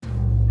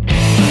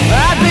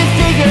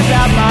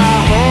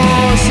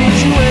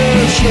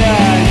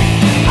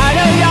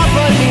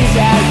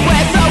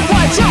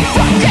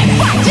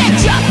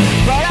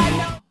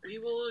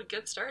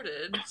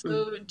started.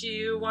 So, do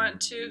you want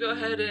to go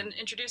ahead and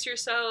introduce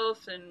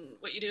yourself and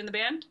what you do in the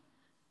band?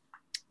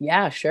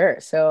 Yeah, sure.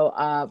 So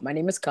my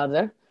name is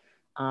Kaza.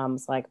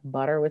 It's like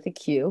butter with a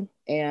Q.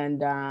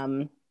 And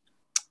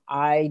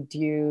I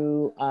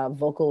do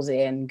vocals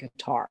and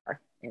guitar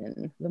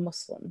in the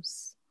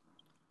Muslims.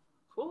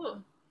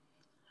 Cool.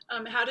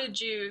 How did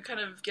you kind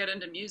of get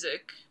into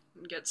music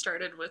and get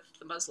started with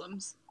the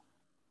Muslims?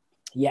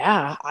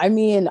 Yeah, I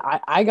mean,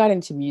 I got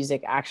into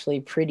music actually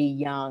pretty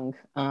young.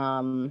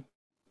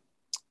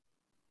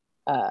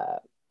 Uh,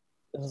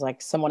 it was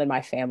like someone in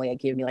my family that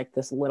gave me like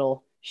this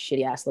little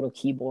shitty ass little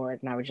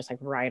keyboard, and I would just like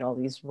write all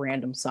these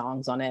random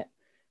songs on it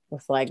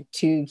with like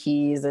two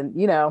keys, and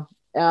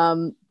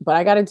but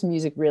I got into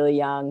music really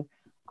young.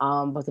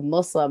 But the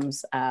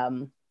Muslims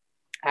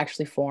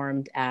actually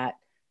formed at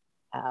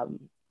um,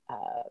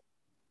 uh,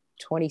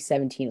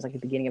 2017. It was like the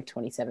beginning of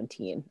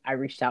 2017. I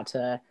reached out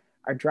to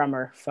our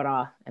drummer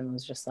Farah and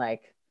was just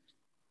like,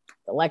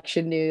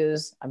 election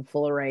news. I'm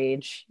full of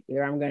rage.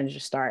 Either I'm going to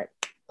just start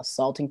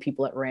assaulting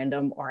people at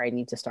random or I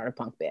need to start a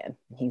punk band.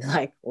 And he's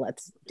like,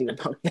 let's do a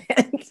punk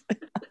band.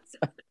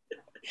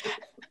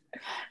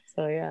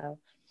 so yeah.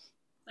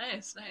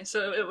 Nice, nice.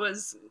 So it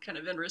was kind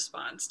of in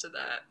response to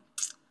that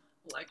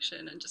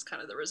election and just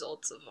kind of the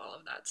results of all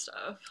of that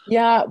stuff.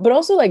 Yeah, but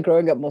also like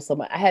growing up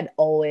Muslim, I had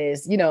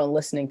always,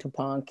 listening to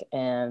punk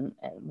and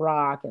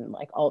rock and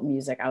like alt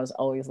music, I was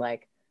always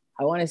like,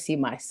 I want to see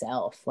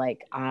myself.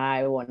 Like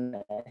I want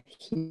to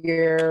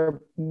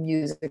hear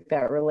music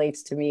that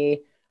relates to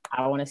me.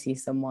 I want to see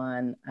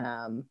someone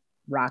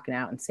rocking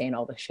out and saying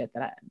all the shit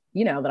that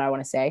that I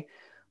want to say.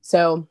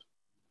 So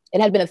it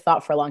had been a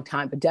thought for a long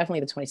time, but definitely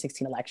the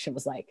 2016 election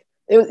was like,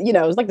 it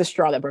was like the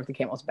straw that broke the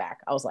camel's back.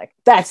 I was like,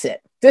 that's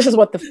it. This is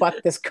what the fuck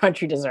this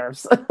country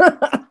deserves. I'm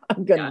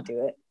Yeah, gonna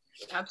do it.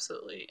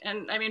 absolutely.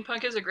 And I mean,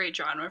 punk is a great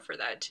genre for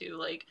that too.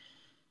 Like,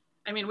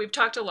 I mean, we've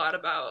talked a lot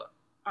about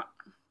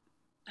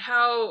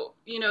how,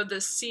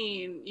 this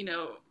scene,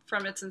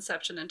 from its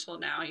inception until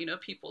now,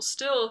 people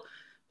still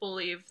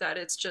believe that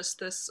it's just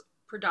this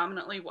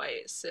predominantly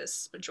white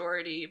cis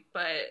majority,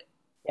 but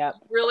Yep.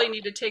 really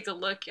need to take a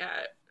look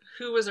at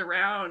who was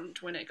around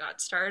when it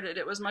got started.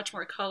 It was much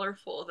more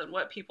colorful than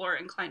what people are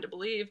inclined to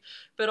believe,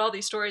 but all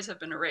these stories have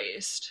been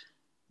erased.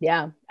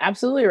 Yeah,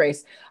 absolutely,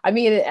 race. I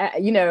mean,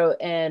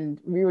 and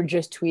we were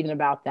just tweeting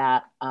about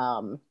that.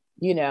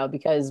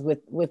 Because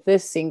with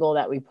this single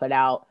that we put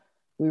out,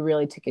 we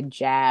really took a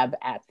jab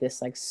at this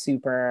like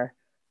super,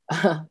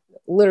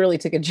 literally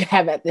took a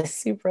jab at this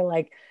super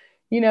like,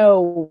 you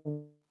know,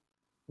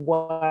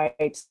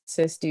 white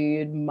cis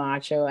dude,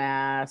 macho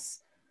ass.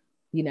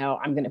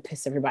 I'm gonna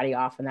piss everybody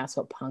off, and that's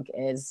what punk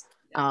is.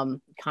 Yeah.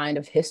 Kind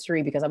of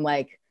history because I'm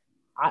like,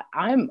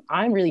 I'm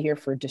really here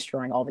for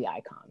destroying all the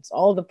icons,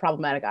 all the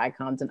problematic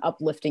icons, and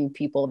uplifting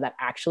people that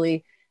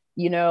actually,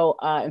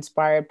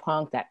 inspired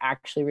punk, that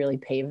actually really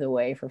paved the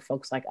way for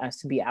folks like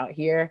us to be out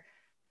here,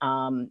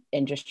 and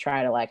just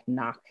try to like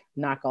knock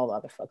all the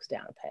other folks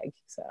down a peg.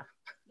 So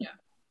Yeah.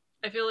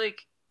 I feel like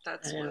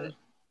that's yeah, what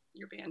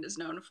your band is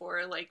known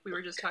for. Like we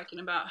were just talking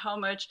about how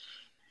much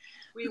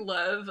we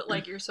love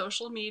like your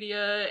social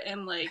media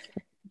and like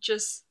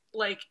just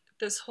like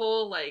this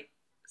whole like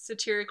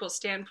satirical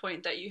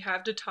standpoint that you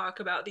have to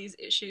talk about these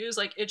issues.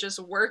 Like it just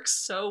works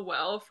so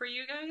well for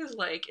you guys.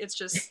 Like it's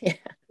just yeah.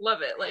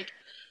 love it. Like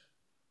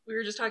we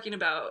were just talking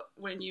about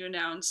when you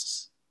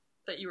announced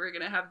that you were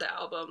going to have the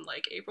album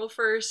like April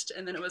 1st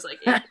and then it was like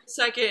April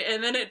 2nd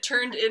and then it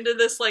turned into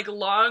this like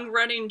long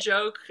running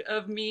joke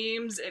of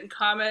memes and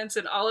comments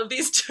and all of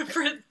these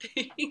different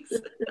things.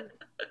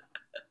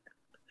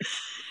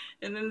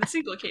 And then the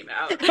single came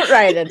out.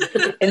 Right,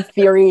 and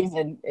theories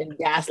and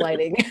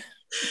gaslighting.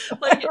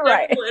 Like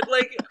Right. everyone,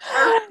 like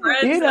our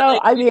friends that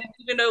like I we mean, didn't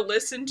even know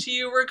listened to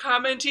you were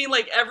commenting.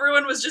 Like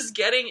everyone was just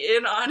getting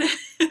in on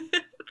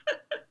it.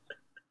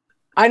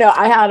 I know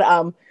I had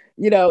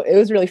it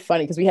was really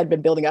funny because we had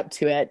been building up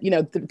to it,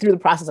 through the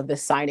process of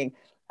this signing.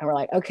 And we're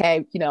like,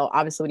 okay,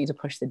 obviously we need to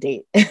push the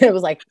date. It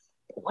was like,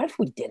 what if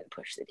we didn't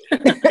push the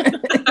date?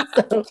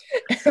 So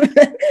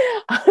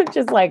I'm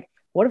just like,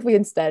 what if we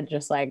instead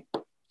just like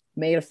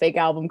made a fake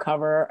album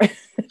cover,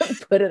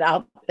 put it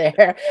out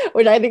there,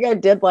 which I think I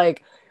did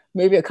like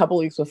maybe a couple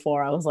weeks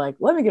before. I was like,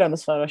 let me get on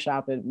this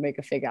Photoshop and make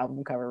a fake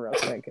album cover real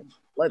quick. And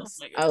Oh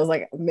my I god. was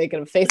like,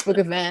 making a Facebook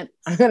event.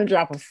 I'm gonna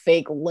drop a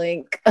fake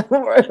link.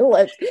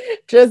 Let's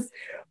just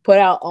put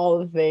out all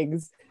the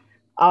things.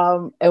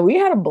 And we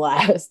had a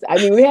blast. I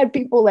mean, we had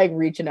people like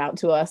reaching out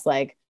to us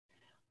like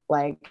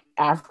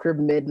after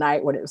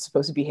midnight when it was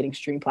supposed to be hitting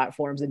stream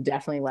platforms, and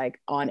definitely like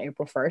on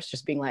April 1st,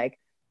 just being like,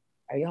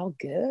 are y'all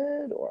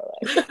good? Or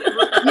like,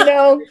 you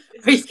know,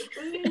 Is this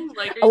a thing?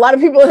 Like, are a you lot of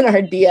people in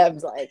our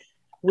DMs like,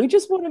 we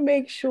just want to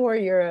make sure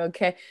you're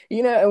okay.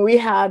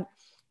 And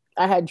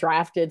I had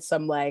drafted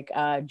some like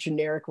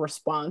generic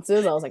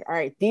responses. I was like, all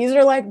right, these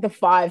are like the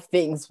 5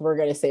 things we're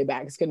gonna say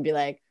back. It's gonna be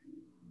like,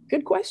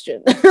 good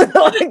question. Like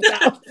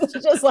that was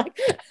just like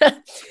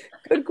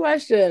good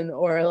question,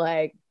 or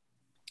like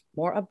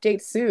more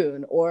updates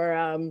soon,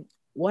 or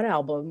what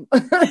album?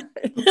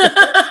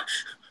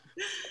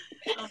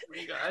 Oh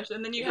my gosh.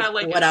 And then you had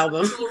like What an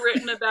album? article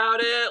written about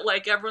it.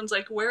 Like everyone's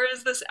like, where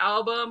is this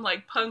album?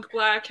 Like Punk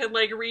Black had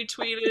like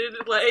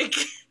retweeted like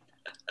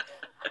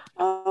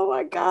Oh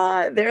my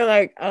God. They're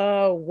like,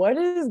 what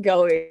is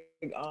going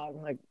on?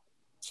 I'm like,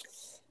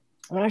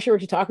 I'm not sure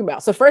what you're talking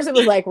about. So first it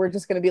was like, we're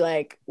just gonna be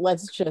like,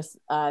 let's just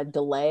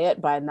delay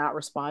it by not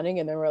responding.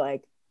 And then we're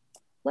like,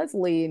 let's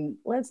lean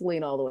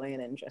all the way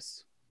in and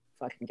just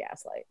fucking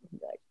gaslight.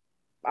 Like,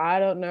 I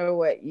don't know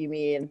what you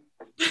mean.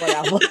 What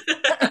album?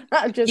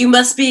 Just You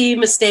must be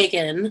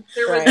mistaken.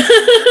 there was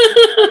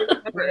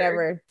right. We never.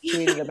 never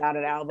tweeted about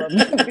an album.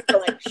 We were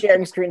like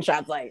sharing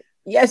screenshots like,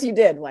 yes, you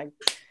did. Like,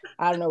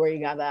 I don't know where you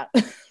got that.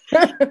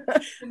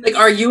 Like,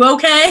 are you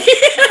okay?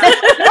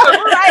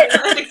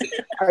 Right.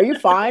 Are you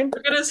fine?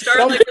 We're gonna start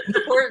like a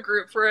support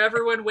group for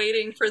everyone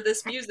waiting for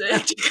this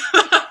music to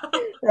come out.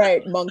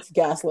 Right. Monks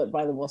gaslit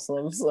by the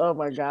Muslims. Oh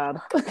my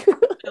God.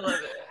 I love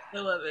it. I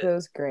love It it.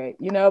 was great.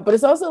 But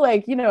it's also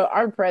like,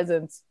 our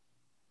presence,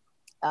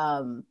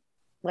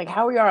 like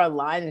how we are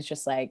online is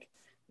just like,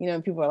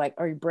 people are like,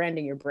 are you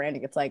branding? You're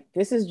branding. It's like,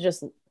 this is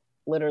just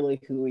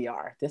literally who we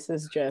are. This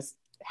is just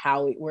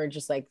how we're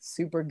just like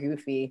super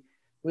goofy.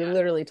 We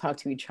literally talk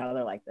to each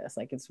other like this.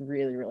 Like, it's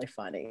really, really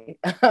funny.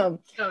 Oh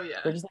yeah.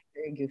 We're just like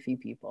very goofy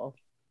people.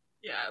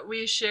 Yeah.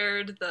 We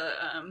shared the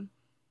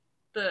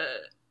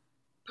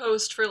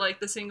post for like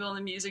the single and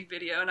the music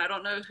video, and I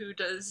don't know who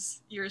does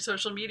your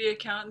social media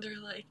account, and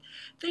they're like,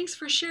 thanks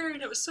for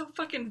sharing, it was so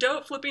fucking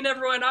dope flipping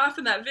everyone off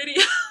in that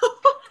video.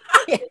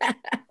 Yeah,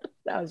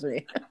 that was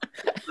me.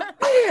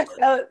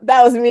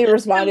 that was me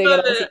responding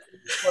and also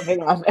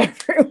flipping off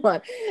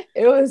everyone.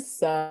 It was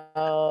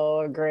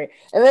so great.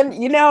 And then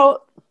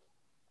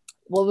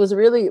what was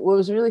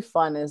really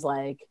fun is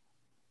like,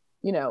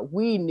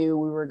 we knew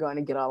we were going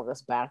to get all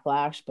this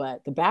backlash,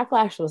 but the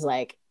backlash was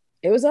like,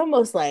 it was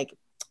almost like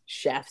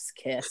chef's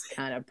kiss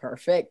kind of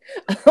perfect.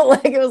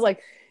 Like, it was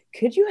like,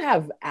 could you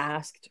have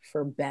asked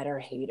for better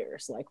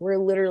haters? Like, we're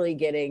literally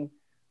getting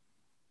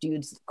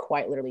dudes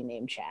quite literally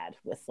named Chad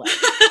with like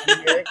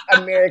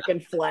American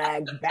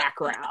flag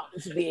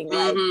backgrounds being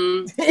like,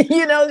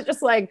 it's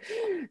just like,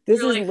 this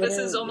You're is like, this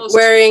is almost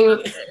wearing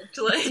perfect.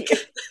 Like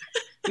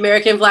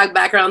American flag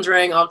backgrounds,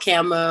 wearing all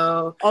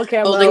camo,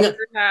 okay,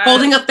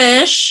 holding a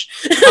fish,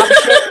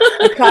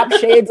 cop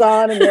shades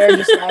on, and they're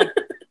just like,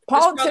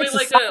 probably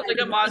politics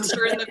like a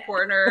monster in the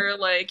corner,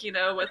 like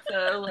with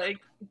the like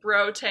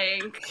bro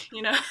tank,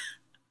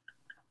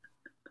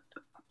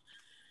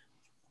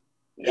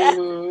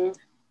 Yeah.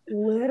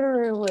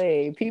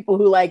 Literally people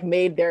who like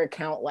made their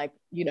account like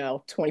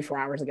 24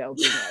 hours ago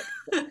being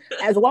like,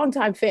 as a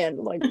longtime fan,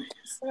 like,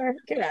 sir,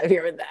 get out of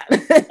here with that.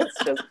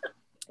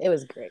 It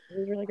was great. It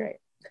was really great.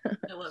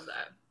 I love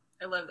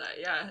that.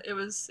 Yeah, it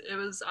was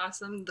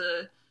awesome.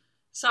 The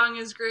song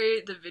is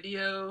great, the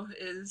video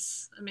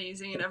is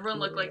amazing, and everyone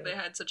looked like they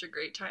had such a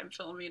great time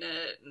filming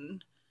it,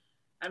 and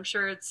I'm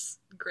sure it's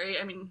great.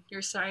 I mean,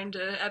 you're signed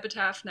to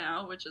Epitaph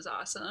now, which is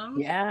awesome.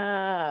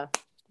 Yeah.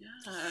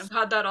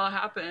 How'd that all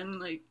happen?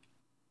 Like,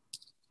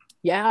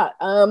 yeah.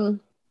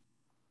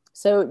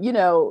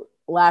 So,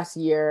 last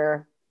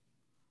year,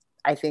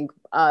 I think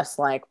us,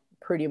 like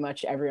pretty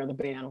much every other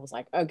band, was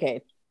like,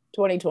 okay,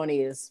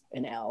 2020 is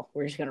an L.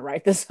 We're just gonna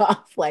write this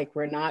off. Like,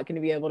 we're not gonna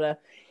be able to,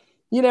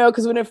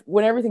 because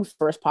when everything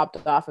first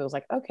popped off, it was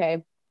like,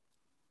 okay,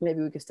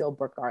 maybe we could still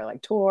book our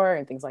like tour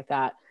and things like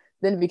that.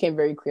 Then it became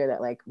very clear that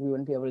like we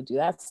wouldn't be able to do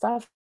that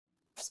stuff.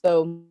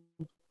 So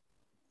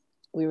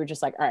we were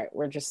just like, all right,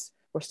 we're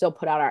still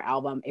put out our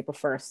album April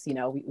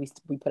 1st.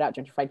 We put out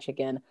Gentrified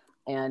Chicken,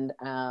 and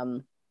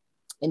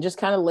just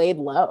kind of laid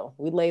low.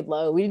 We laid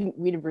low. We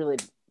didn't really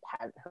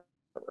have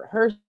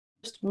rehearsed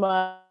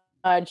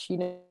much. We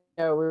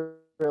were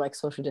like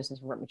social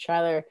distancing from each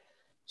other.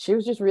 She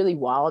was just really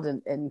wild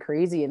and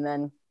crazy. And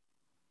then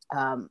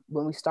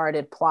when we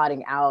started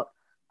plotting out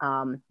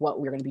what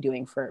we were going to be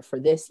doing for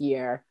this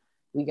year,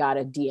 we got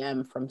a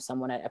DM from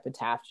someone at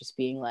Epitaph just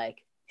being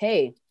like,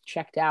 hey,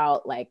 checked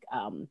out like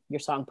your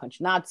song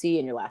Punch Nazi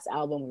and your last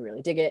album. We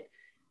really dig it.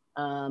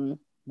 Well,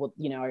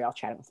 are y'all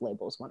chatting with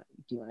labels? Do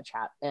you want to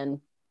chat?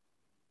 And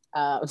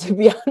to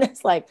be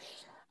honest, like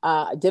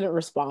I didn't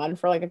respond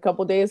for like a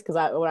couple days because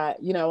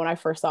when I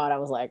first saw it, I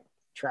was like,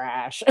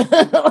 trash.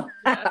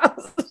 I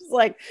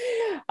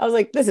was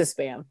like, this is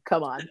spam.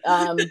 Come on.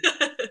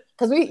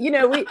 Because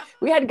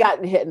we had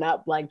gotten hit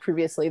up like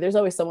previously. There's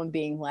always someone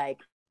being like,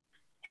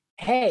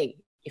 hey,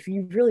 if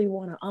you really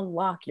want to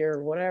unlock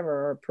your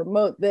whatever or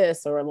promote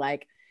this or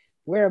like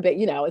we're a bit,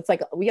 it's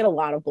like we get a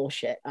lot of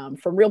bullshit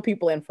from real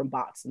people and from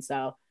bots. And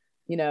so,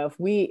 if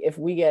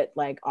we get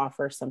like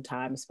offers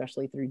sometime,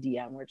 especially through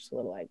DM, we're just a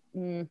little like,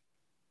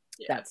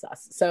 that's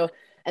us. So,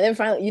 and then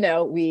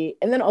finally,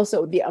 and then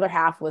also the other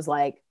half was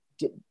like,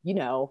 do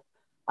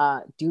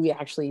we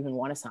actually even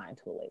want to sign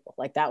to a label?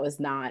 Like that was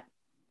not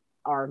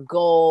our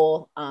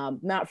goal.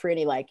 Not for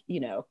any like,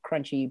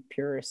 crunchy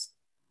purist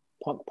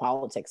punk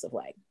politics of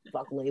like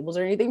fuck labels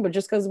or anything, but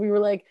just because we were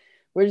like,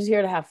 we're just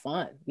here to have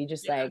fun. We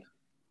just like,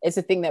 it's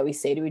a thing that we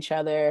say to each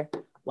other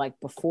like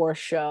before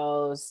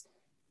shows,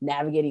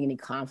 navigating any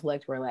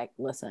conflict. We're like,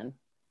 listen,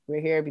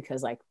 we're here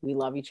because like we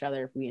love each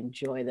other, we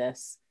enjoy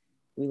this,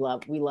 we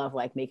love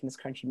like making this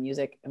country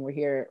music, and we're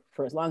here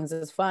for as long as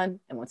it's fun,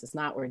 and once it's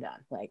not, we're done.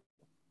 Like,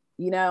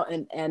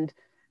 and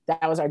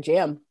that was our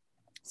jam.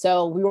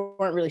 So we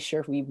weren't really sure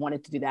if we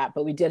wanted to do that,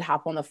 but we did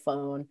hop on the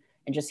phone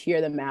and just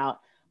hear them out,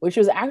 which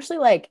was actually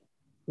like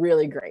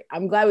really great.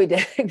 I'm glad we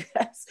did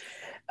this,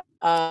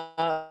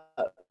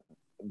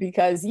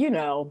 because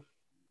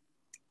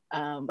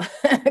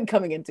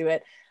coming into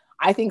it,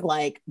 I think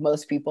like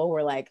most people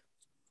were like,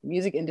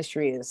 music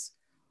industry is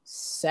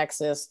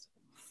sexist,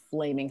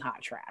 flaming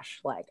hot trash.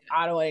 Like,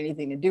 I don't want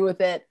anything to do with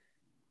it.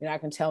 You're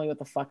not gonna tell me what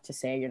the fuck to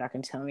say. You're not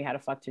gonna tell me how to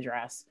fuck to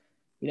dress.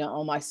 You don't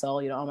own my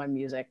soul. You don't own my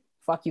music.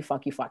 Fuck you,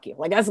 fuck you, fuck you.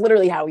 Like, that's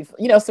literally how we,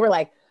 so we're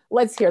like,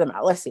 let's hear them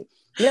out. Let's see.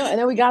 And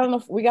then we got on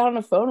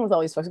the phone with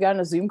all these folks. We got on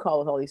a Zoom call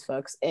with all these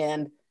folks,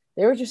 and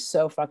they were just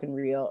so fucking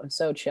real and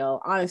so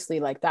chill. Honestly,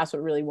 like, that's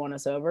what really won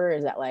us over,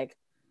 is that like,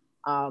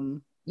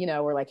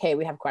 we're like, hey,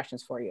 we have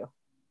questions for you.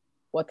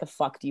 What the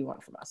fuck do you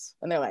want from us?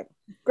 And they're like,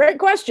 great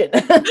question.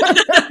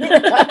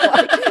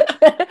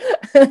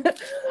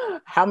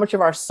 How much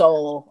of our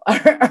soul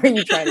are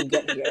you trying to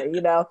get here?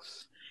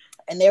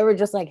 And they were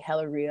just like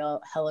hella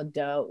real, hella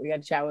dope. We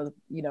got to chat with,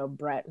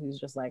 Brett, who's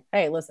just like,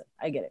 hey, listen,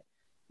 I get it.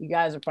 You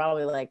guys are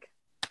probably like,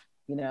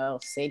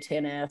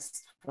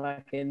 satanists,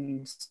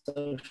 fucking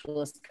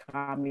socialist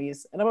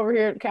commies. And I'm over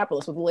here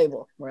capitalist with a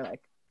label. We're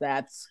like,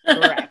 that's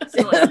correct.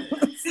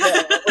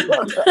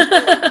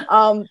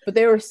 But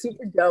they were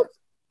super dope.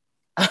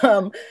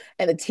 And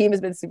the team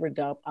has been super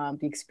dope.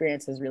 The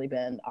experience has really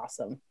been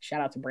awesome. Shout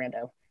out to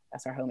Brando.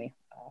 That's our homie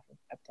from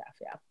Epitaph.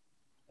 Yeah.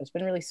 It's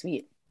been really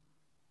sweet.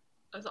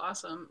 That's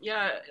awesome.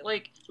 Yeah,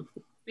 like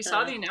we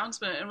saw the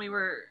announcement and we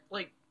were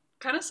like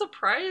kind of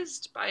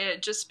surprised by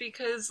it, just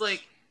because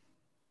like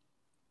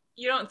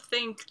you don't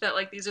think that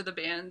like these are the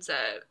bands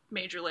that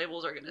major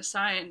labels are going to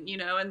sign,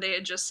 and they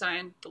had just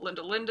signed the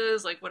Linda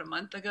Lindas like a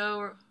month ago,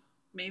 or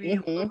maybe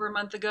over a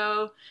month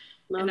ago.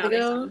 And now they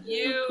signed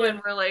you, and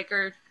we're like,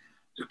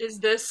 is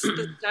this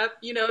the step,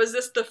 is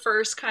this the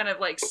first kind of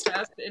like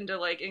step into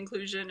like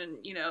inclusion and,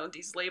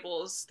 these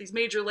labels, these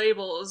major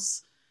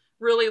labels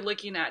really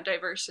looking at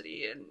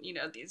diversity and,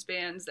 these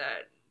bands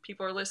that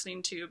people are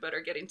listening to but are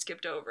getting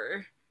skipped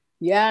over.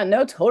 Yeah,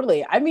 no,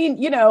 totally. I mean,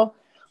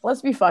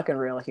 let's be fucking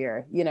real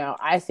here.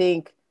 I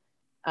think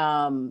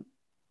the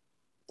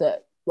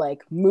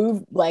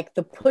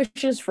the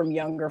pushes from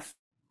younger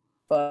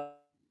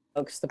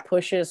folks, the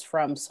pushes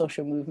from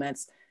social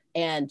movements,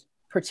 and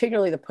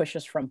particularly the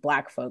pushes from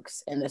Black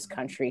folks in this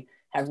country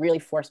have really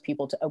forced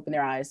people to open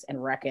their eyes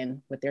and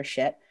reckon with their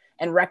shit,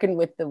 and reckon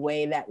with the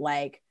way that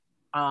like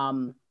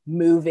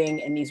moving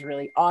in these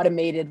really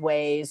automated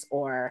ways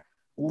or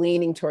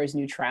leaning towards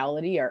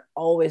neutrality are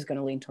always going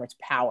to lean towards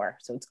power.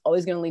 So it's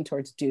always going to lean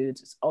towards dudes.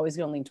 It's always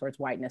going to lean towards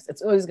whiteness.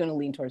 It's always going to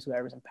lean towards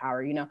whoever's in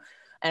power, And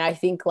I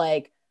think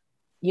like,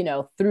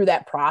 through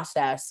that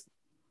process,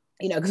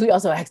 because we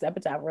also asked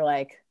Epitaph, we're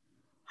like,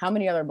 how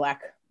many other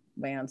Black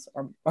bands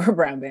or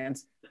brown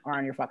bands are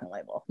on your fucking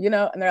label,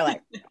 And they're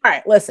like, all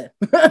right, listen,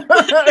 like,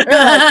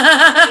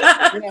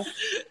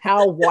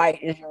 how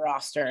white is your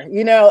roster,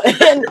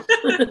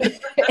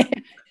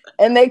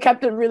 and they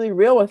kept it really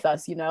real with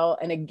us,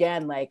 and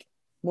again, like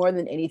more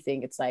than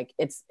anything, it's like,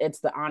 it's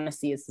the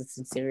honesty, it's the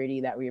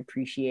sincerity that we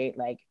appreciate.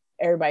 Like,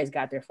 everybody's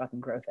got their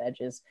fucking growth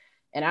edges,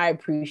 and I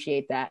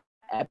appreciate that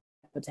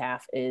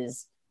Epitaph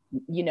is,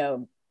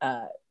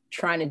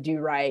 trying to do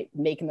right,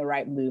 making the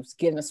right moves,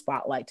 giving a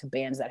spotlight to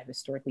bands that have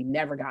historically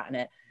never gotten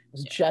it. I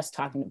was just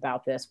talking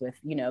about this with,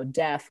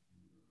 Def,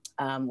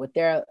 with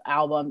their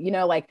album,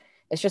 like,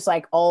 it's just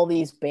like all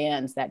these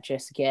bands that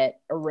just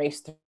get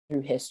erased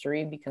through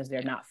history because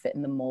they're not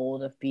fitting the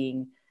mold of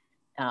being,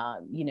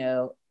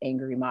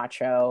 angry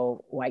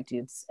macho white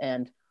dudes.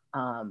 And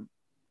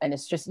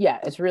it's just,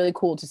 it's really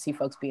cool to see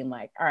folks being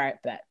like, all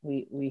right, bet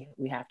we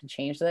have to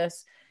change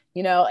this,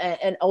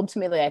 and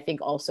ultimately, I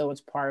think also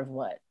it's part of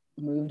what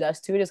moved us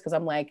to it is because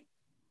I'm like,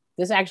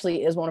 this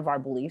actually is one of our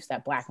beliefs,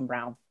 that Black and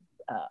brown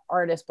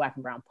artists, Black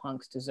and brown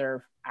punks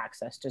deserve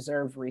access,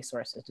 deserve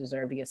resources,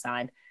 deserve to get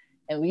signed.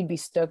 And we'd be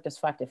stoked as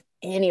fuck if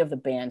any of the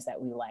bands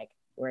that we like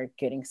were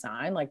getting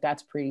signed. Like,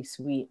 that's pretty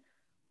sweet.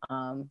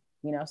 So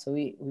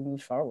we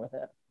moved forward with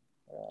it.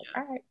 Like,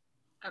 all right.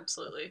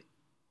 Absolutely.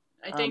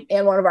 I think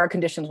and one of our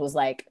conditions was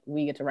like,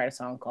 we get to write a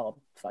song called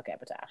Fuck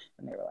Epitaph.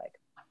 And they were like,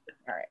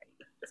 all right.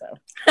 So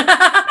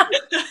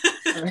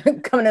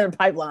coming in the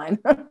pipeline.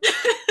 I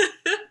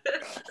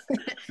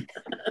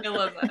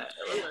love that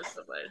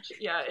so much.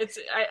 Yeah,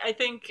 I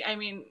think, I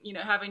mean,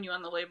 having you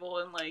on the label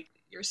and like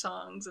your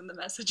songs and the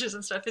messages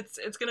and stuff,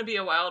 it's gonna be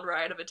a wild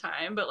ride of a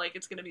time, but like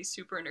it's gonna be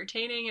super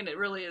entertaining, and it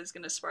really is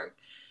gonna spark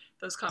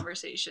those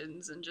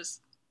conversations and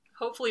just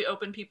hopefully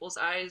open people's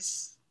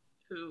eyes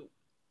who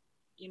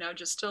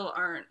just still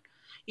aren't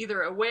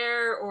either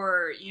aware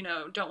or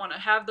don't want to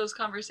have those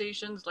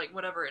conversations, like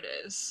whatever it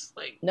is.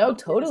 Like, no,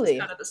 totally,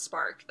 kind of the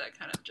spark that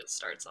kind of just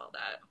starts all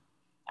that.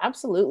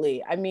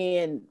 Absolutely. I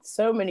mean,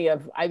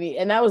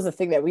 and that was the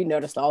thing that we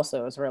noticed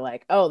also, is we're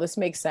like, oh, this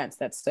makes sense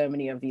that so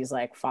many of these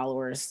like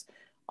followers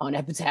on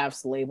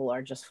Epitaph's label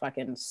are just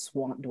fucking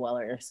swamp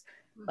dwellers.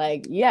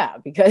 Like, yeah,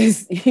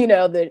 because you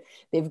know that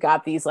they've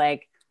got these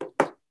like,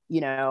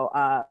 you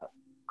know,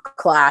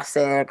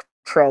 classic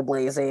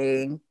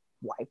trailblazing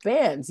white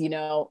bands, you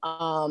know.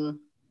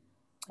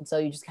 And so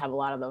you just have a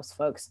lot of those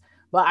folks.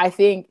 But I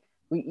think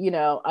we, you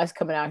know, us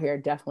coming out here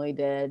definitely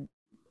did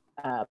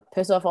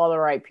piss off all the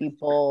right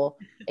people,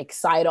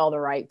 excite all the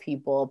right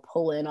people,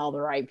 pull in all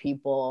the right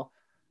people.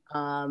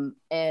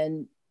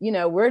 And you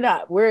know,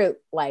 we're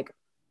like,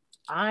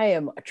 I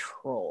am a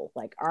troll.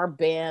 Like our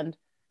band,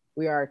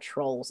 we are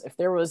trolls. If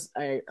there was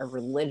a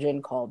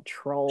religion called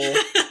troll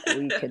that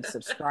we could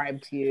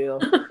subscribe to,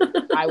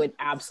 I would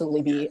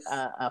absolutely be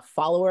a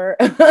follower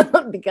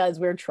because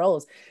we're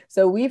trolls.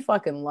 So we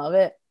fucking love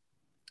it.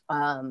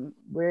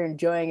 We're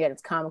enjoying it.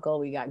 It's comical.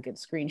 We got good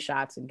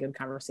screenshots and good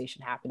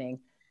conversation happening.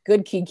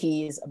 Good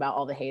kikis about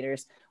all the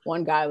haters.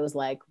 One guy was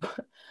like,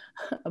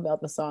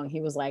 about the song,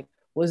 he was like,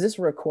 was this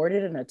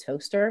recorded in a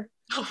toaster?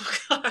 Oh,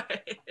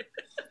 God.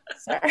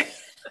 Sorry.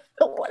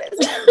 What does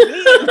that mean?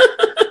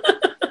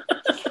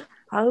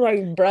 I was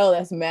like, bro,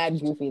 that's mad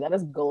goofy. That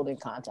is golden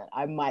content.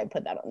 I might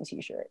put that on a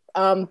t-shirt.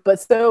 But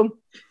so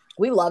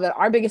we love it.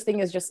 Our biggest thing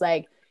is just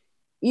like,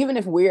 even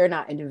if we're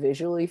not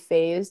individually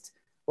phased,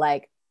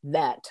 like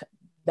that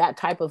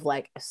type of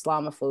like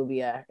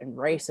Islamophobia and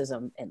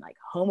racism and like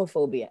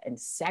homophobia and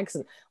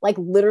sexism, like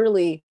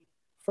literally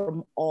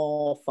from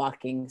all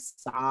fucking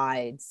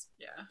sides,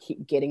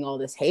 getting all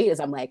this hate is,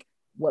 I'm like,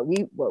 what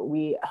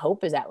we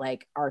hope is that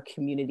like our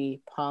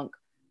community, punk,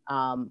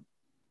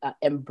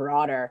 and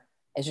broader,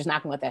 is just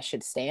not gonna let that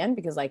shit stand,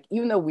 because like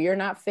even though we are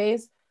not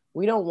phased,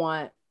 we don't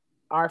want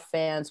our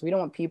fans, we don't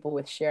want people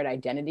with shared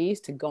identities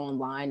to go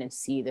online and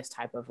see this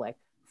type of like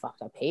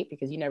fucked up hate,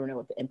 because you never know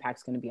what the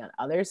impact's going to be on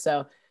others.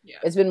 So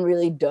it's been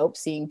really dope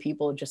seeing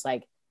people just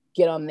like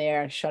get on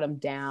there and shut them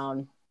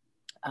down,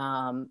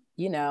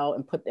 you know,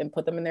 and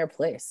put them in their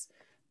place.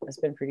 It's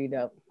been pretty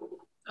dope.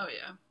 Oh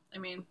yeah, I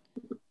mean,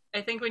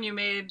 I think when you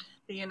made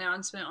the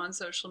announcement on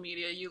social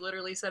media, you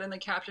literally said in the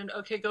caption,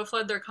 okay, go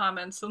flood their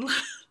comments and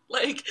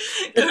like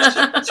go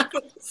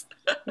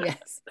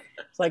yes,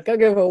 it's like, go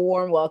give a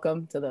warm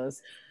welcome to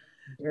those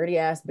dirty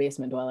ass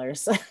basement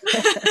dwellers.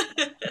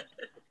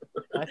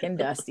 Fucking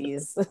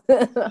dusties.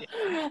 Yes.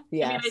 I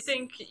mean, I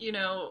think, you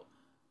know,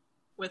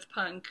 with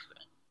punk,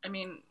 I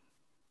mean,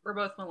 we're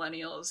both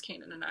millennials,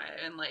 Kanan and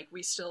I, and like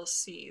we still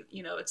see,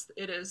 you know,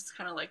 it is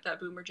kind of like that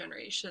boomer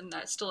generation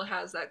that still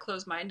has that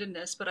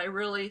closed-mindedness, but I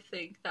really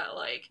think that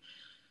like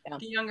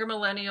the younger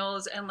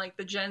millennials and like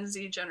the Gen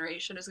Z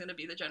generation is going to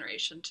be the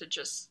generation to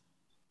just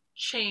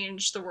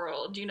change the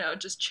world, you know,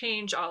 just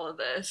change all of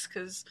this,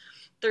 because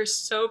they're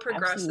so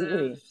progressive.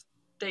 Absolutely.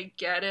 They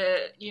get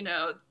it, you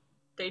know,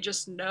 they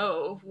just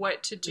know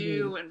what to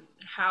do and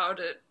how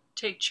to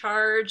take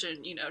charge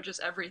and, you know,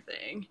 just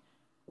everything.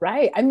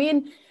 Right. I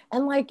mean,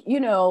 and like, you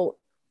know,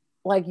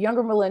 like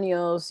younger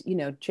millennials, you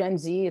know, Gen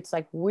Z, it's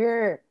like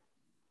we're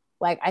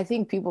like, I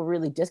think people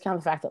really discount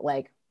the fact that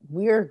like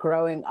we're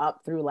growing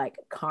up through like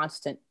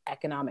constant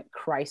economic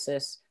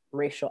crisis,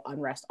 racial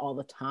unrest all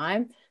the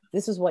time.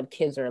 This is what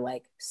kids are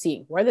like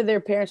seeing, whether their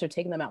parents are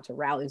taking them out to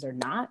rallies or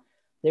not.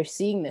 They're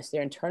seeing this,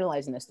 they're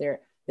internalizing this,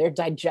 they're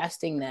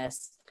digesting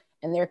this,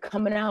 and they're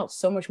coming out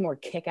so much more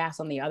kick-ass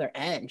on the other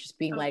end, just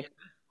being like,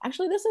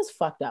 actually, this is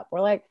fucked up.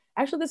 Or like,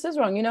 actually, this is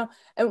wrong, you know?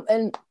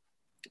 And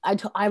I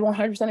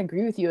 100%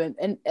 agree with you.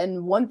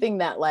 And one thing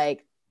that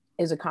like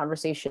is a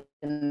conversation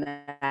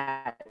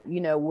that,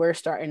 you know, we're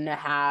starting to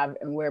have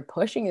and we're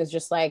pushing is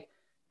just like,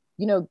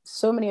 you know,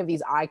 so many of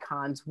these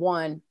icons,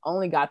 one,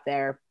 only got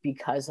there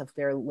because of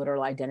their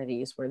literal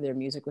identities, where their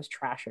music was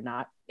trash or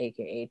not,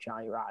 aka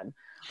Johnny Rotten.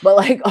 But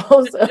like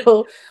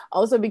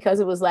also because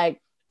it was like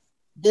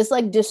this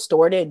like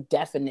distorted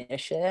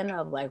definition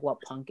of like what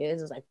punk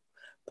is like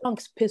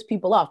punks piss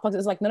people off. Punks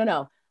is like,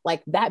 no.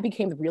 Like that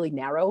became the really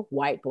narrow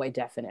white boy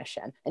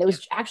definition. And it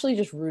was actually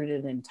just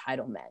rooted in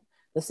entitlement.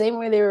 The same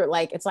way they were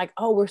like, it's like,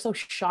 oh, we're so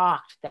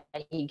shocked that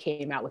he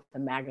came out with the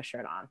MAGA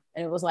shirt on.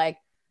 And it was like,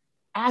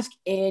 ask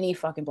any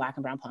fucking black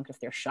and brown punk if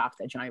they're shocked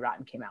that Johnny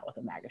Rotten came out with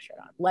a MAGA shirt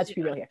on. Let's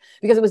be real here.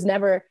 Because it was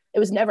never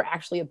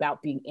actually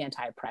about being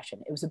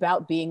anti-oppression. It was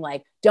about being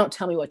like, don't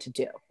tell me what to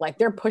do. Like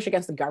their push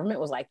against the government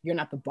was like, you're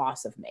not the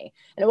boss of me.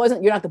 And it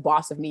wasn't, you're not the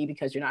boss of me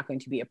because you're not going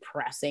to be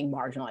oppressing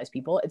marginalized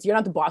people. It's, you're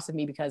not the boss of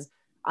me because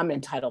I'm an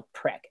entitled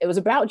prick. It was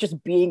about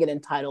just being an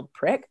entitled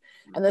prick.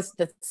 And that's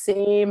the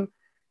same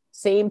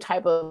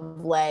type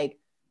of like,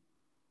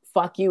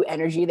 fuck you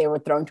energy they were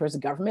throwing towards the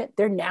government,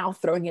 they're now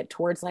throwing it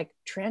towards like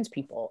trans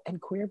people and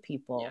queer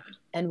people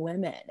and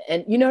women.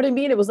 And you know what I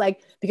mean? It was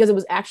like, because it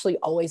was actually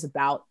always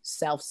about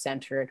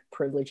self-centered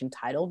privilege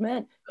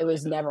entitlement. It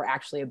was never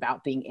actually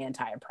about being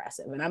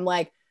anti-oppressive. And I'm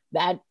like,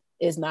 that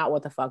is not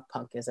what the fuck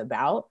punk is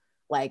about.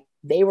 Like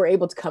they were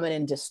able to come in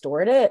and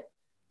distort it,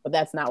 but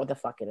that's not what the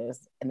fuck it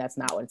is. And that's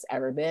not what it's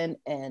ever been.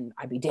 And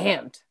I'd be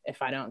damned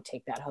if I don't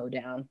take that hoe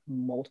down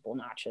multiple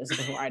notches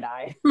before I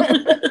die.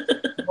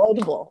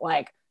 Multiple.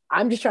 Like,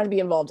 I'm just trying to be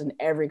involved in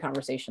every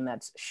conversation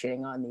that's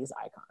shitting on these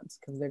icons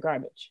because they're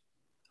garbage.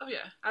 Oh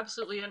yeah,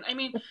 absolutely. And I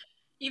mean,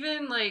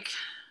 even like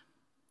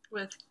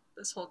with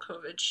this whole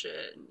COVID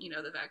shit and, you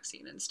know, the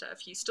vaccine and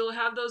stuff, you still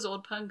have those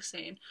old punks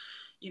saying,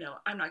 you know,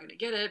 I'm not going to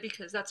get it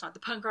because that's not the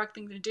punk rock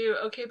thing to do.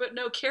 Okay, but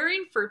no,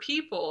 caring for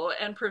people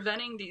and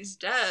preventing these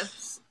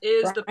deaths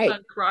is the Right.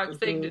 punk rock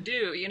thing to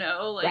do, you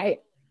know? Like,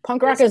 Right.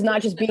 Punk rock is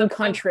not just being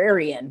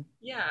contrarian.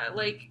 Yeah,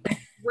 like,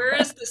 where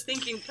is this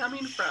thinking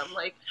coming from?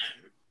 Like,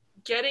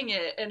 getting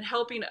it and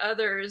helping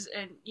others,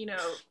 and, you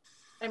know,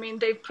 I mean,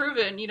 they've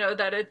proven, you know,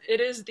 that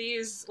it is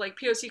these, like,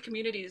 POC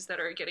communities that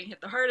are getting hit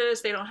the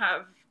hardest. They don't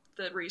have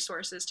the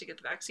resources to get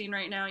the vaccine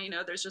right now. You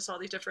know, there's just all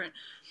these different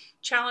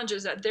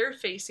challenges that they're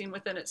facing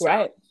within itself.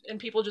 Right. And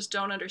people just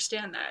don't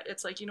understand that.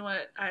 It's like, you know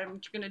what, I'm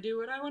going to do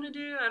what I want to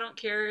do. I don't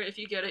care if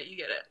you get it, you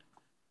get it.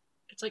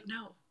 It's like,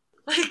 no.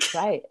 Like,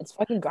 right. It's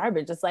fucking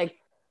garbage. It's like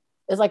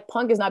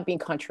punk is not being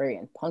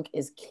contrarian. Punk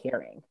is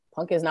caring.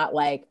 Punk is not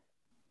like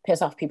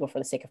piss off people for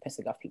the sake of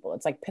pissing off people.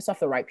 It's like piss off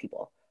the right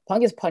people.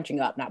 Punk is punching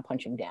up, not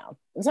punching down.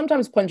 And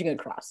sometimes punching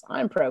across.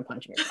 I'm pro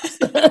punching across.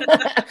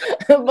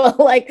 But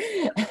like,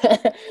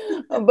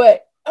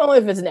 but only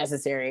if it's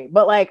necessary.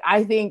 But like,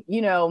 I think,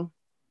 you know,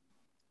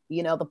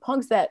 the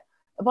punks that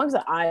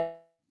I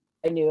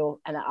knew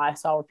and that I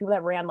saw were people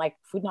that ran like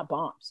Food Not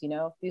Bombs, you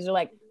know? These are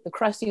like the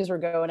crusties were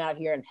going out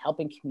here and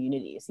helping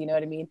communities, you know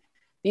what I mean?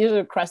 These are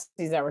the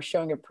crusties that were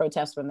showing up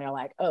protests when they're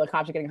like, oh, the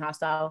cops are getting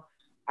hostile.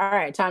 All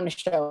right, time to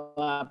show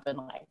up and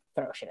like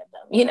throw shit at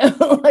them, you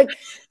know? Like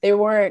they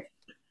weren't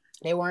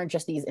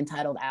just these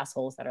entitled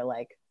assholes that are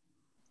like,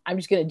 I'm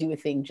just gonna do a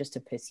thing just to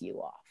piss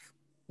you off.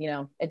 You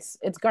know, it's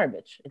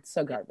garbage. It's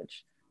so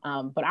garbage.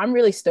 But I'm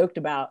really stoked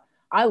about.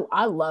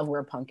 I love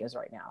where punk is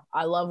right now.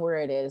 I love where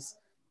it is,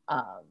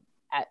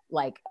 at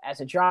like as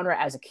a genre,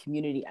 as a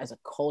community, as a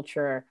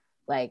culture.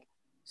 Like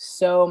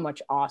so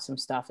much awesome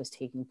stuff is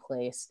taking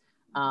place.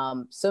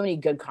 So many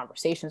good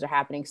conversations are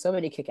happening. So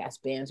many kick-ass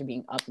bands are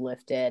being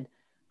uplifted,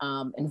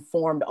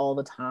 informed all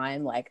the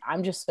time. Like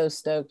I'm just so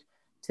stoked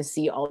to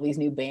see all these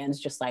new bands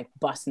just like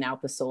busting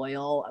out the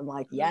soil. I'm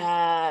like,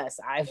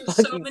 yes, I there's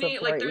fucking so many,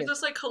 support like, there's you.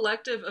 this like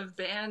collective of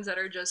bands that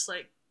are just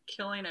like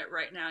killing it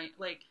right now.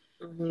 Like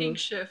Pink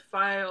Shift,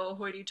 File,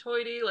 Hoity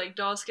Toity, like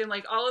Dollskin,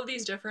 like all of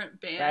these different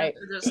bands Right.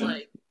 are just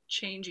like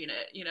changing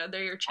it. You know,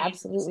 they're changing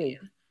Absolutely. the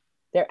scene.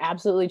 They're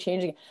absolutely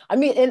changing. I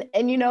mean,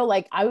 and you know,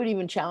 like I would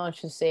even challenge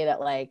to say that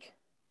like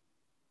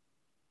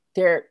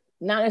they're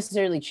not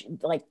necessarily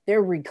like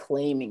they're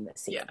reclaiming the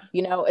scene. Yeah.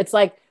 You know, it's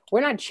like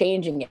we're not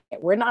changing it.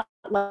 We're not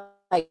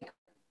like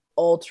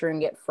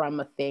altering it from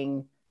a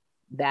thing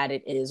that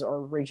it is or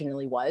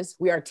originally was.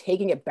 We are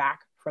taking it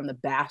back from the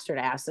bastard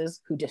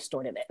asses who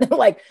distorted it.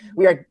 Like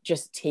we are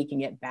just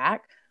taking it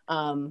back.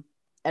 And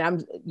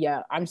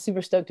I'm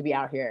super stoked to be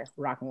out here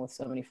rocking with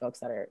so many folks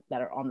that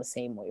are on the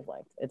same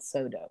wavelength. It's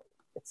so dope.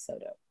 It's so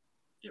dope.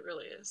 It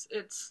really is.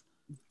 It's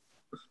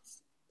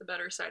the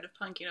better side of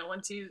punk. You know,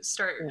 once you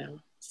start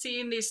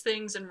seeing these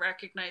things and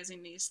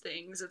recognizing these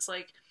things, it's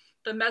like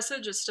the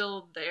message is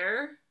still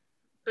there,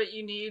 but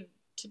you need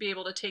to be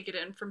able to take it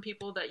in from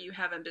people that you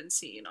haven't been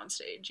seeing on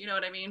stage. You know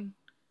what I mean?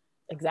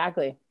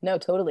 Exactly. No,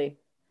 totally.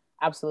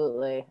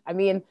 Absolutely. I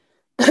mean,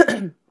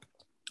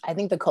 I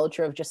think the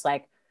culture of just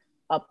like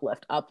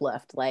uplift,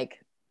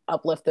 like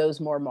uplift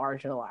those more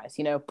marginalized,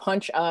 you know,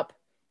 punch up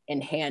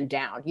and hand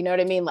down. You know what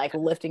I mean? Like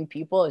lifting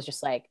people is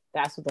just like,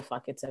 that's what the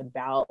fuck it's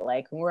about.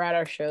 Like when we're at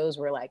our shows,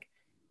 we're like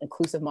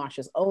inclusive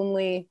moshes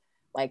only.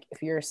 Like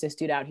if you're a cis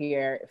dude out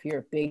here, if you're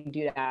a big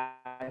dude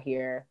out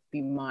here,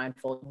 be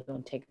mindful,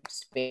 don't take up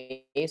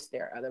space.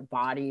 There are other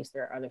bodies,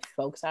 there are other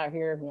folks out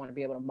here who want to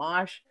be able to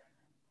mosh.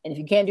 And if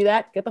you can't do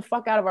that, get the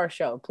fuck out of our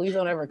show. Please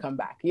don't ever come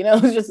back. You know,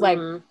 it's just like,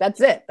 that's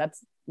it.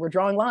 We're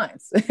drawing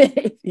lines.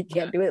 If you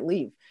can't do it,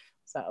 leave.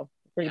 So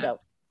pretty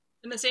dope.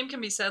 And the same can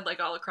be said like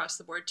all across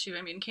the board too.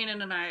 I mean,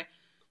 Kanan and I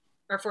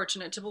are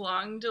fortunate to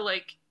belong to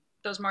like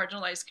those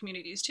marginalized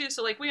communities too.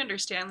 So like we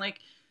understand, like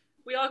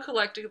we all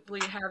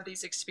collectively have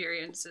these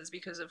experiences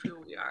because of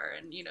who we are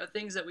and, you know,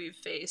 things that we've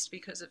faced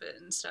because of it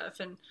and stuff.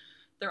 And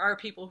there are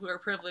people who are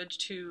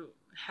privileged who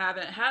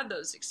haven't had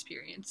those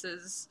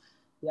experiences.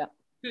 Yeah.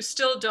 Who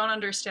still don't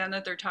understand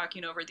that they're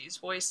talking over these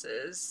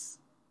voices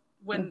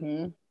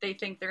when they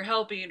think they're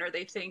helping or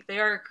they think they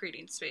are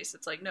creating space.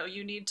 It's like, no,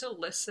 you need to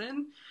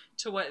listen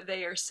to what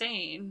they are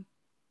saying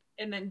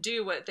and then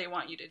do what they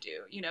want you to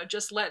do. You know,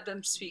 just let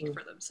them speak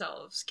for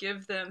themselves.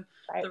 Give them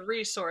the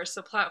resource,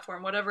 the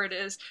platform, whatever it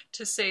is,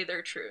 to say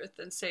their truth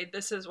and say,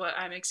 this is what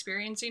I'm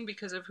experiencing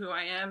because of who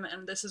I am,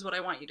 and this is what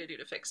I want you to do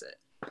to fix it.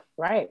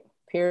 Right.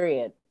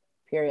 Period.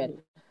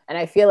 And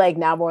I feel like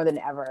now more than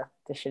ever,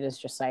 this shit is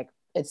just like,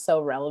 it's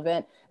so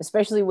relevant,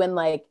 especially when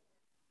like,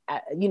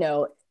 you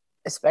know,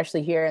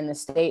 especially here in the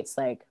States,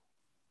 like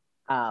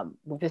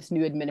with this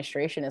new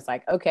administration, it's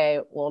like, okay,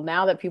 well,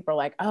 now that people are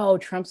like, oh,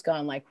 Trump's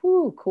gone, like,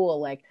 whoo,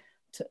 cool. Like,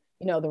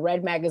 you know, the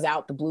red MAGA is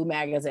out, the blue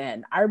MAGA is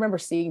in. I remember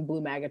seeing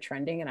blue MAGA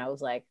trending and I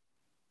was like,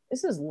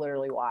 this is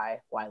literally why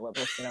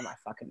liberals get on my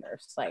fucking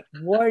nerves. It's like,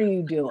 what are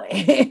you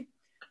doing?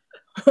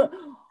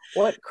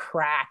 What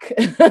crack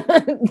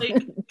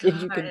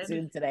did you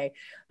consume today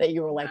that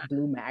you were like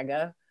blue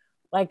MAGA?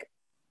 Like,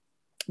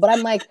 But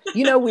I'm like,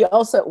 now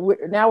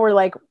we're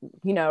like,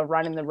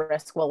 running the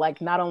risk. Well,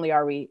 like, not only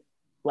are we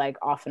like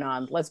off and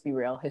on, let's be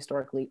real,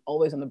 historically,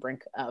 always on the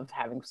brink of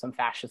having some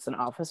fascists in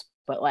office,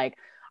 but like,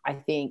 I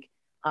think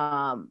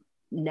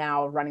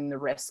now running the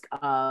risk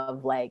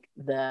of like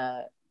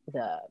the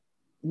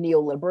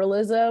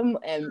neoliberalism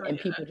and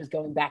people just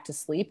going back to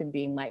sleep and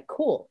being like,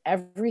 cool,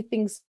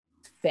 everything's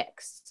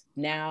fixed.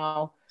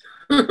 Now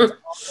let's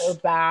all go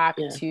back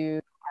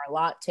to our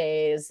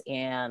lattes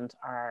and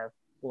our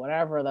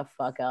whatever the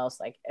fuck else,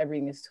 like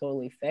everything is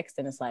totally fixed.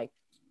 And it's like,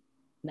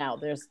 now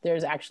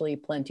there's actually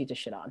plenty to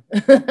shit on.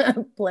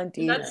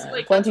 plenty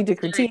to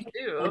critique,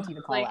 plenty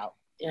to call out.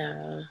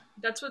 Yeah,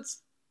 that's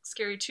what's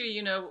scary too.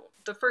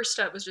 The first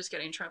step was just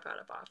getting Trump out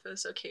of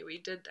office. Okay, we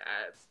did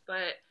that,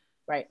 but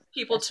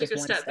people took a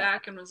step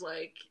back and was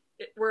like,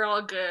 we're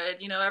all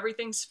good,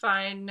 everything's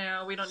fine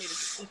now, we don't need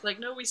to. It's like,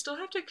 no, we still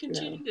have to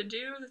continue to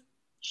do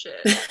shit.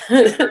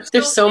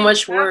 There's so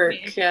much work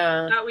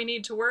that we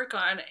need to work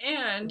on,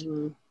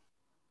 and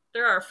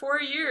there are 4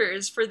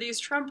 years for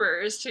these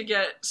Trumpers to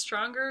get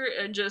stronger,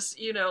 and just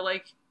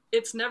like,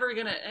 it's never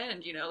gonna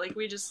end. Like,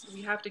 we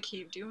have to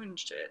keep doing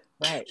shit.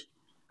 Right.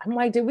 I'm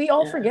like, did we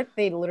all forget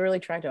they literally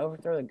tried to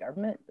overthrow the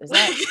government? Is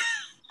that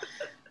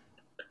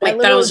like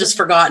that was just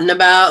forgotten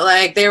about?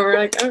 Like they were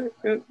like, oh.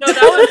 No,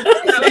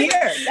 that was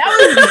here.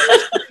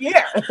 That was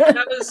here.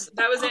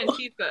 That was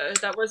Antifa.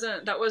 That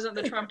wasn't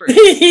the Trumpers.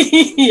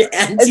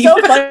 It's so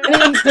funny.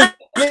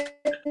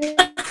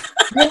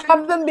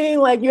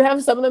 You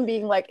have some of them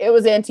being like, it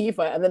was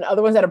Antifa, and then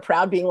other ones that are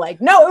proud being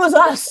like, no, it was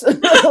us. Like,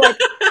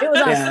 it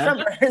was us,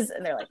 Trumpers.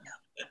 And they're like,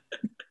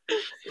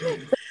 no.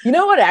 You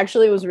know what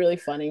actually was really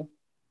funny?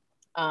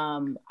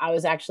 I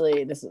was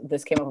actually,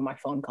 this came up on my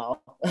phone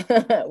call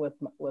with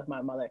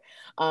my mother.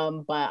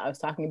 But I was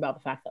talking about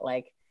the fact that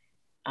like,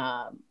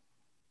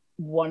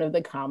 one of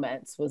the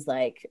comments was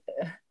like,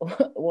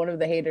 one of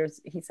the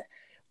haters, he said,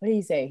 what did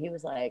he say? He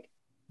was like,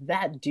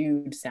 that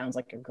dude sounds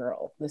like a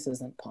girl. This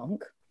isn't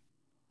punk.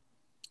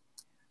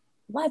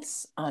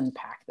 Let's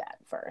unpack that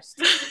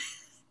first.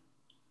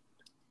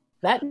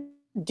 That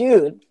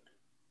dude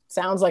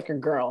sounds like a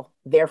girl,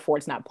 therefore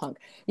it's not punk.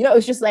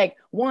 It's just like,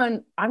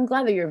 one, I'm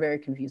glad that you're very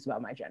confused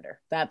about my gender.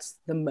 That's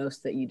the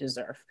most that you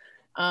deserve.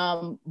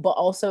 But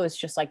also it's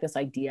just like this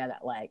idea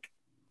that like,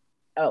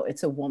 oh,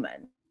 it's a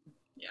woman.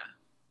 Yeah.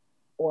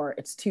 Or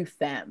it's too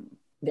femme.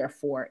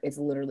 Therefore, it's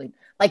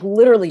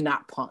literally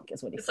not punk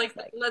is what he's like.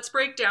 Let's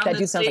break down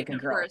this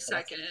statement for a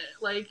second.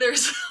 Like,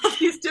 there's all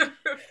these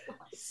different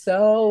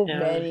so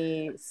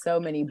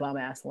many bum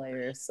ass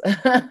layers.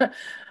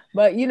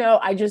 But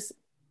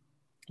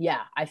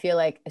I feel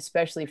like,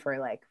 especially for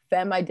like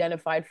femme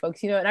identified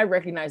folks, and I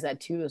recognize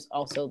that too, is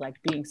also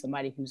like being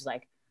somebody who's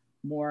like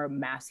more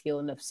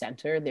masculine of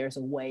center. There's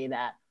a way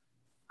that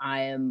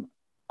I am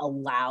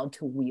allowed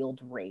to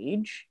wield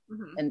rage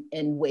and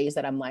in ways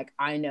that I'm like,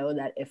 I know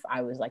that if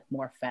I was like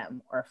more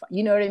femme, or if,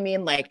 you know what I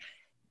mean? Like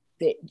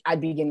I'd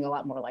be getting a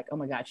lot more like, oh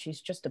my God, she's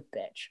just a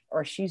bitch,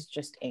 or she's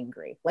just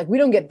angry. Like, we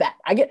don't get that.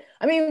 I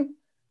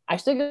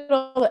still get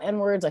all the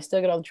N-words. I still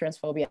get all the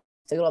transphobia. I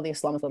still get all the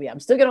Islamophobia. I'm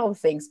still getting all the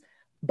things,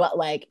 but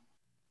like,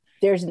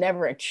 there's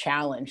never a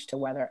challenge to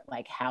whether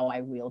like how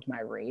I wield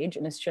my rage.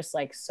 And it's just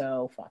like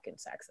so fucking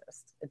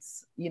sexist.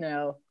 It's,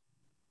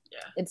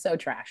 it's so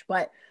trash.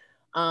 But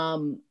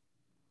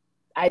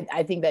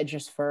I think that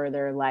just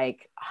further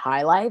like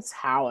highlights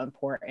how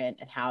important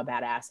and how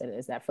badass it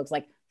is that folks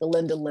like the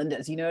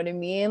Lindas, you know what I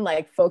mean?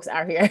 Like, folks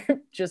out here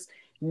just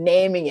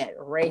naming it,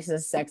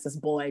 racist,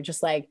 sexist boy,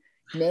 just like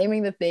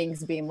naming the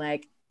things, being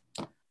like,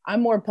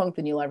 I'm more punk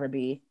than you'll ever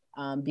be,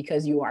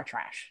 because you are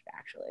trash.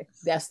 Actually,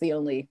 that's the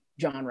only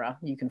genre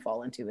you can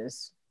fall into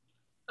is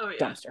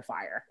dumpster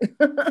fire.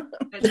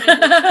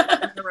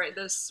 Right,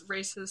 this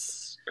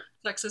racist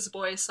sexist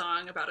boy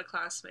song about a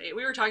classmate.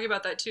 We were talking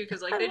about that too,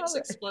 because like they just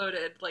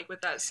exploded like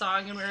with that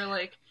song, and we were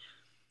like,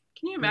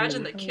 can you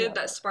imagine the kid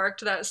that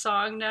sparked that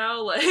song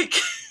now? Like,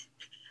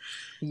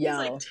 he's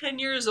like 10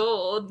 years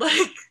old.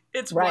 Like,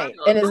 it's right,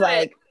 wild. and it's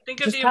like, think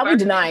of just the probably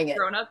denying it.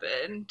 Grown up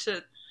in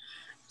to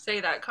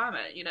say that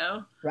comment,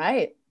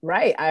 Right.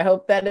 I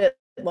hope that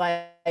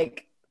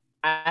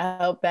I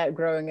hope that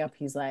growing up,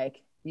 he's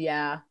like,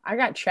 yeah, I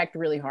got checked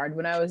really hard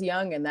when I was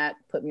young, and that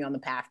put me on the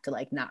path to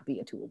like not be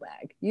a tool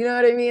bag. You know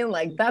what I mean?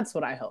 Like, that's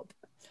what I hope.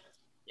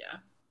 Yeah.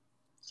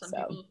 Some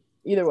people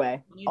either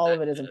way, all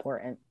of it is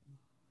important.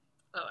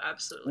 Oh,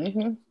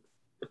 absolutely.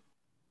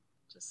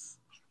 Just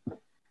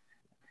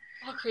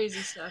all crazy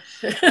stuff.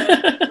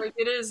 Like,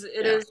 it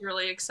is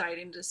really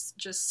exciting to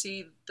just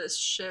see this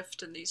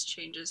shift and these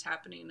changes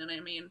happening. And I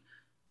mean,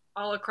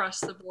 all across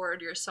the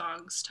board, your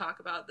songs talk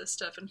about this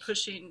stuff and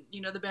pushing,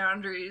 the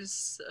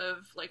boundaries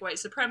of like white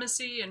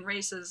supremacy and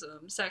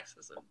racism,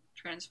 sexism,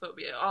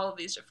 transphobia, all of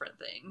these different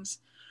things.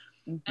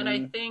 And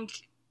I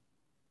think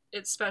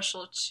it's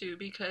special too,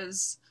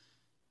 because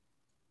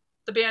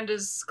the band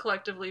is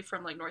collectively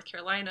from like North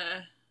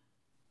Carolina,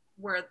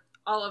 where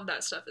all of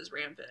that stuff is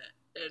rampant.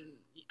 And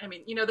I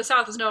mean, the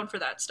South is known for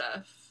that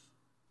stuff.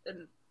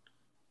 And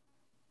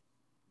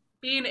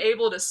being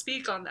able to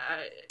speak on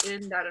that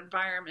in that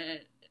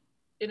environment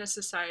in a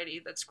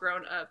society that's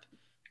grown up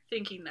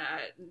thinking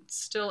that and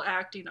still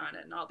acting on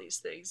it and all these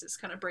things is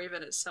kind of brave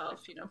in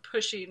itself, you know,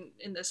 pushing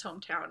in this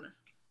hometown.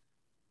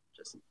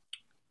 Just,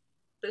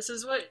 this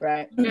is what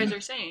you guys are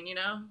saying, you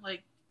know,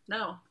 like,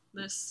 no,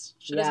 this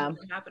shit isn't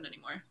going to happen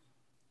anymore.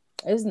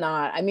 It's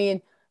not. I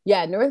mean,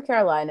 yeah, North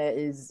Carolina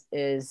is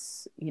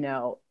you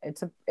know,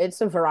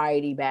 it's a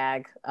variety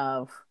bag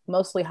of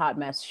mostly hot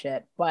mess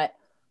shit, but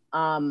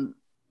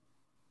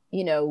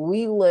you know,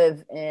 we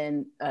live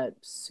in a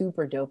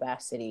super dope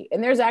ass city,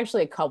 and there's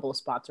actually a couple of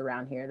spots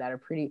around here that are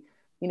pretty,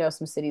 you know,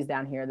 some cities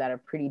down here that are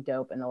pretty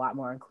dope and a lot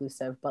more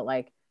inclusive, but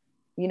like,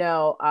 you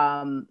know,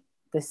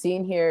 the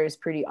scene here is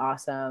pretty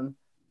awesome.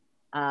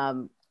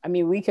 I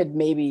mean, we could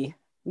maybe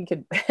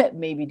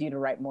maybe do to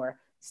write more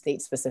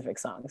state specific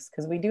songs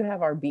because we do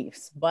have our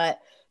beefs,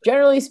 but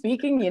generally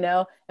speaking, you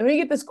know, and we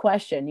get this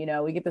question, you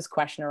know, we get this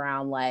question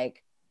around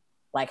like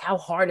how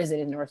hard is it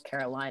in North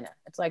Carolina?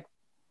 It's like,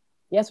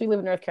 yes, we live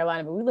in North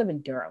Carolina, but we live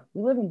in Durham,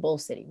 we live in Bull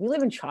City, we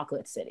live in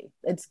Chocolate City.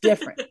 It's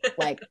different.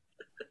 Like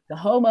the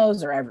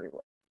homos are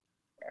everywhere.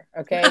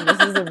 Okay, this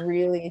is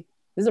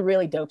a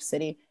really dope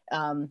city.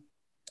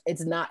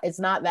 It's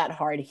not that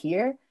hard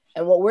here.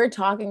 And what we're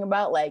talking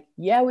about, like,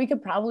 yeah, we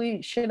could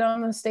probably shit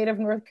on the state of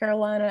North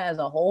Carolina as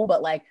a whole,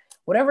 but like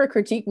whatever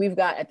critique we've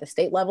got at the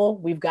state level,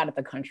 we've got at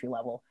the country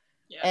level.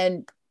 Yeah.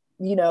 And,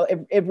 you know,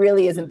 it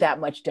really isn't that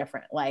much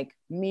different. Like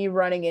me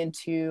running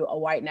into a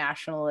white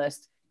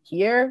nationalist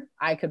here,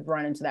 I could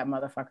run into that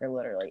motherfucker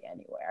literally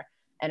anywhere.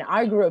 And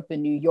I grew up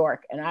in New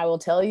York, and I will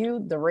tell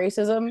you, the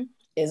racism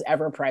is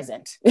ever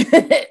present.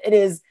 It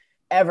is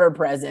ever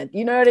present.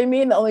 You know what I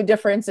mean? The only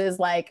difference is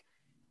like,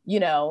 you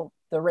know,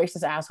 the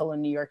racist asshole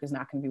in New York is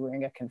not going to be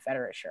wearing a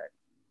Confederate shirt,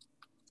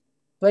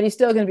 but he's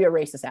still going to be a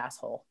racist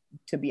asshole,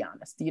 to be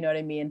honest. You know what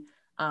I mean?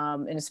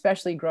 And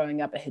especially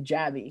growing up a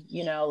hijabi,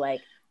 you know,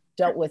 like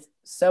dealt with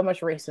so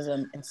much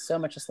racism and so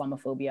much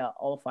Islamophobia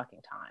all the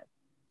fucking time.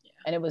 Yeah.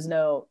 And it was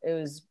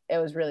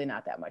really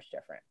not that much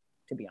different,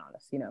 to be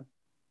honest, you know?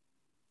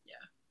 Yeah,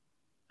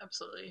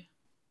 absolutely.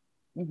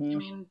 Mm-hmm. I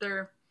mean,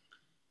 they're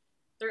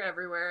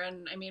everywhere.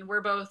 And I mean,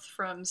 we're both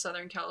from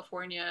Southern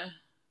California,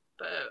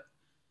 but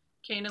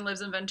Kanan lives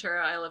in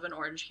Ventura. I live in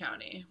Orange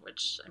County,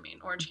 which, I mean,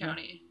 Orange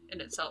County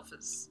in itself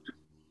is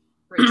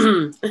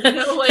racist. You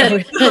know,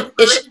 like,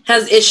 it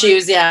has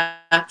issues, yeah.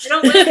 I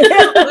don't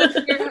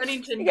live near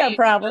Huntington you got Beach,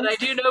 problems. but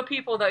I do know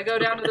people that go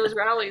down to those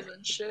rallies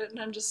and shit, and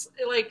I'm just,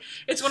 like,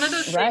 it's one of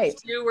those things,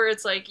 too, where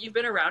it's like, you've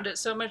been around it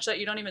so much that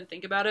you don't even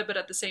think about it, but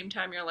at the same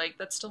time, you're like,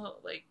 that's still,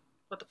 like,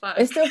 what the fuck?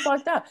 It's still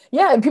fucked up.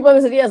 Yeah, and people have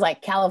this idea as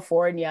like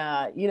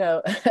California, you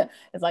know,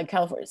 it's like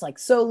California, it's like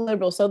so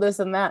liberal, so this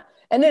and that.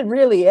 And it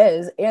really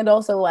is. And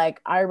also,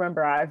 like, I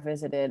remember I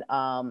visited,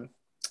 where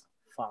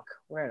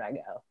did I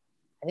go?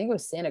 I think it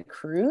was Santa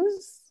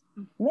Cruz,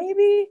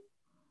 maybe?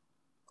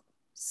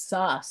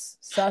 Sus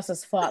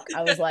as fuck.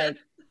 I was like,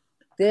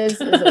 this,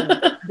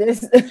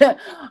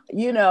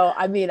 you know,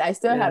 I mean, I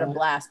still had a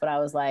blast, but I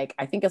was like,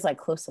 I think it's like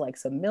close to like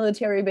some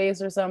military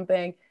base or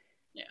something.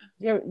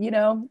 Yeah, you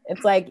know,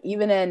 it's like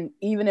even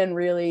in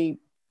really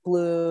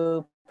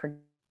blue,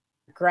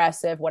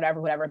 progressive,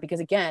 whatever, because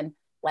again,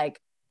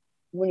 like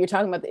when you're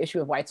talking about the issue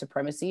of white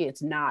supremacy,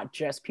 it's not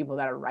just people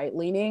that are right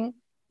leaning.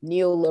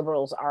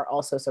 Neoliberals are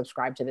also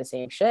subscribed to the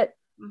same shit.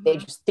 Mm-hmm. They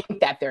just think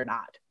that they're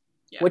not,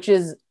 which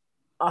is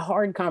a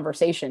hard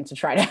conversation to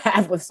try to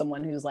have with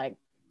someone who's like,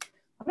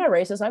 I'm not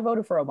racist. I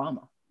voted for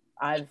Obama.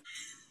 I've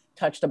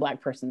touched a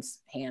black person's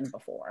hand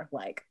before.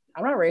 Like,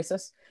 I'm not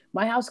racist.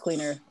 My house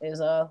cleaner is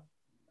a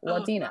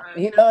Latina,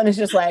 you know, and it's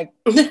just like,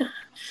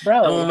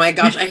 bro. Oh my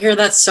gosh, I hear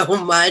that so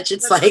much.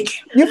 It's like,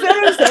 you feel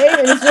what I'm saying?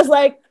 And it's just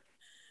like,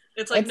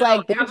 it's like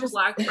I have a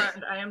black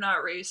friend. I am not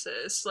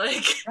racist.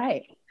 Like,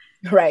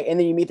 right. And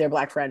then you meet their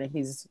black friend, and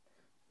he's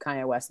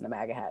Kanye West in the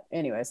MAGA hat.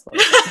 Anyways,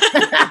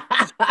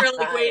 you're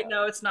like, wait,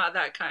 no, it's not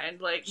that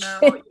kind. Like, no,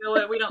 you know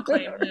what? We don't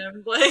claim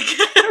him. Like,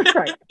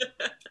 right.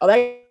 Oh,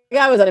 that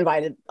guy was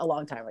uninvited a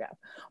long time ago.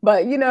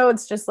 But you know,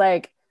 it's just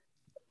like,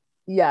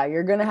 yeah,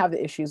 you're gonna have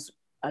the issues,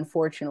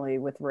 unfortunately,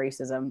 with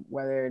racism,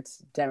 whether it's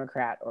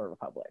Democrat or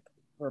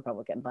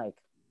Republican, like,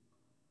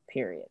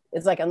 period.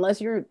 It's like,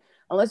 unless you're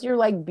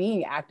like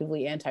being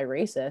actively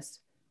anti-racist,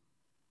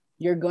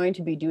 you're going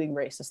to be doing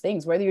racist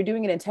things, whether you're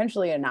doing it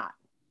intentionally or not.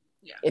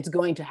 Yeah. It's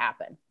going to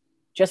happen.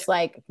 Just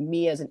like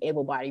me as an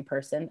able-bodied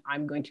person,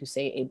 I'm going to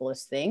say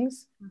ableist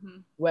things,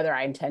 whether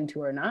I intend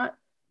to or not.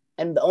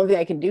 And the only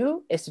thing I can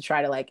do is to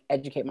try to like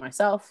educate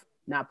myself,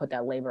 not put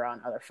that labor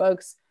on other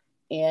folks,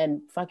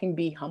 and fucking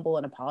be humble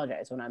and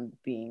apologize when I'm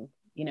being,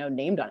 you know,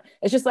 named on it.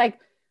 It's just like,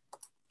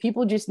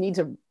 people just need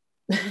to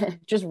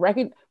just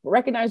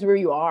recognize where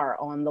you are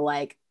on the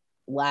like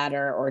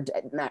ladder or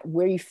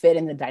where you fit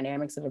in the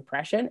dynamics of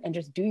oppression, and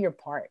just do your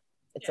part.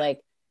 It's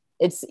like,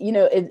 it's, you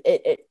know,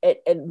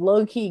 it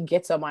low key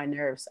gets on my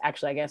nerves.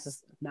 Actually, I guess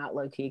it's not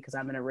low key because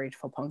I'm in a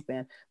rageful punk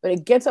band, but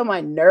it gets on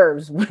my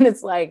nerves when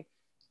it's like,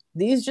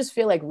 these just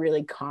feel like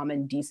really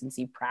common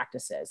decency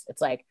practices.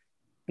 It's like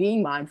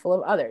being mindful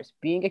of others,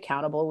 being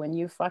accountable when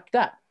you fucked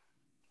up,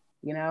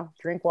 You know,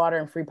 drink water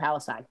and free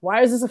Palestine.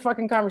 Why is this a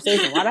fucking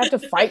conversation? Why do I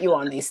have to fight you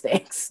on these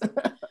things?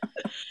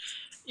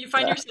 You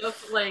find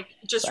yourself like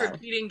just So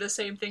repeating the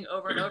same thing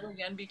over and over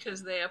again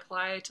because they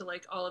apply to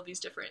like all of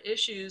these different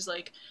issues.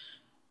 Like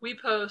we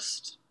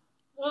post,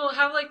 we'll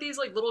have like these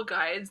like little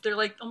guides. They're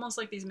like almost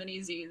like these mini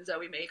zines that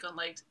we make on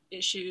like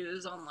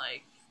issues on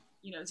like,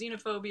 you know,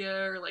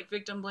 xenophobia or like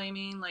victim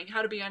blaming, like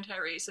how to be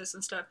anti-racist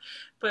and stuff.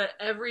 But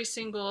every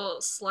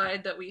single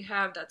slide that we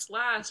have that's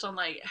last on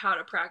like how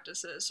to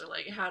practice this or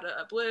like how to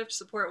uplift,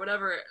 support,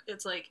 whatever,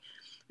 it's like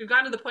we've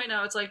gotten to the point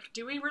now, it's like,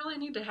 do we really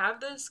need to have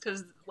this?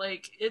 Because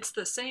like it's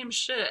the same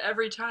shit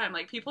every time.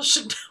 Like people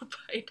should know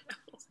by now.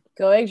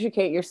 go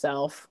educate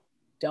yourself.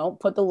 Don't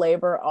put the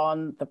labor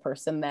on the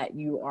person that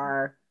you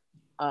are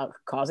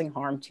causing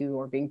harm to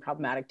or being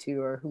problematic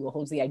to, or who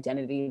holds the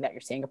identity that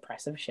you're saying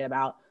oppressive shit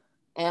about.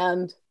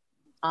 And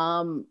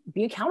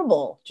be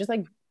accountable.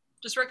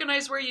 Just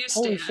recognize where you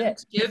Holy stand.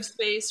 shit. Give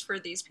space for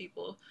these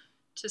people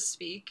to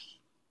speak.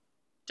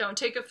 Don't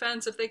take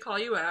offense if they call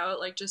you out.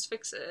 Like just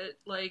fix it.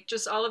 Like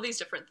just all of these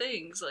different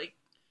things. Like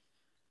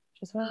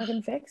just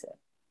fucking fix it.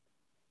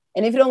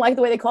 And if you don't like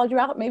the way they called you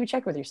out, maybe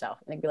check with yourself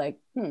and be like,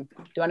 do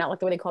I not like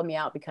the way they called me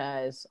out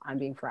because I'm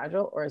being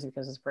fragile, or is it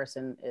because this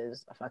person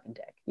is a fucking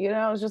dick? You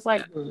know, it's just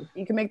like,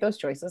 you can make those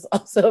choices.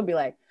 Also be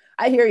like,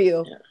 I hear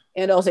you. Yeah.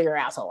 And also you're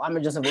an asshole. I'm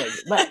gonna just avoid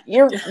you. But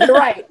you're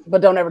right.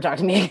 But don't ever talk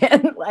to me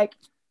again. Like,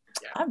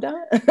 yeah. I'm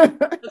done.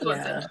 That's one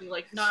thing too.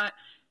 Like not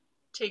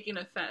taking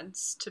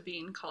offense to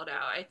being called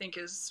out, I think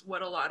is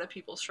what a lot of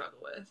people struggle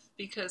with,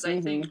 because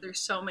I think there's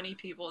so many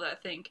people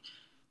that think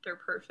they're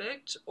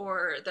perfect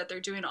or that they're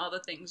doing all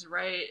the things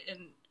right,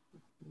 and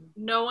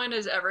no one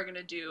is ever going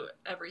to do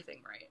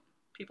everything right.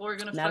 People are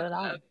going to fuck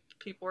up.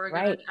 People are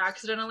going to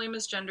accidentally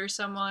misgender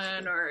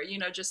someone, or, you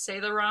know, just say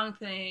the wrong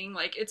thing.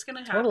 Like, it's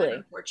going to happen,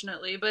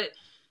 unfortunately. But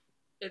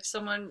if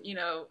someone, you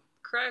know,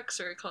 corrects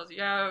or calls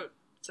you out,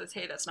 says,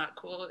 hey, that's not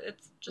cool,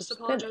 it's just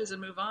apologize pivot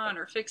and move on,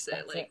 or fix it.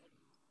 That's like,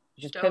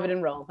 just pivot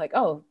and roll. Like,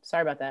 oh,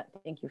 sorry about that.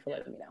 Thank you for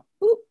letting me know.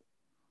 Boop.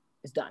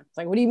 It's done. It's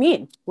like, what do you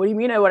mean? What do you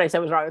mean what I said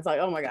was wrong? It's like,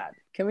 oh my God,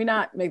 can we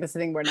not make this a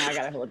thing where now I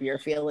gotta hold up your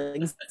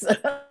feelings?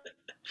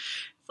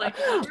 Like,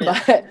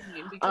 but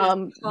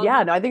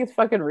yeah, no, I think it's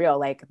fucking real.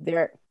 Like,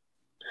 they're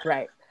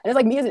right. And it's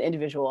like, me as an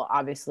individual,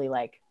 obviously,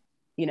 like,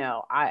 you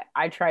know,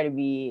 I try to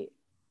be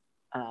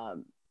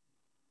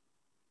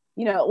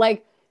you know,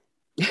 like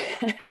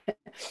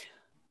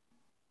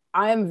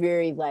I'm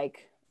very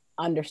like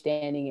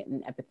understanding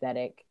and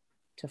empathetic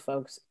to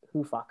folks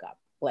who fuck up.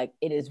 Like,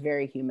 it is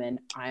very human.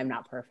 I am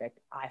not perfect.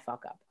 I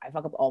fuck up. I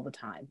fuck up all the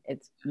time.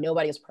 It's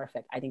nobody is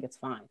perfect. I think it's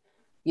fine,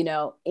 you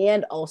know?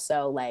 And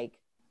also, like,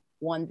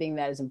 one thing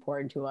that is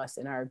important to us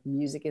in our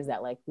music is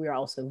that, like, we're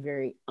also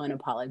very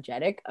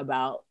unapologetic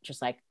about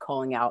just like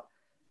calling out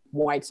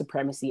white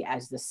supremacy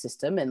as the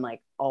system, and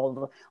like all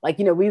the, like,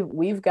 you know,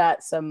 we've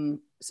got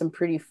some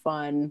pretty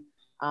fun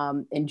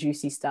and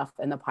juicy stuff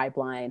in the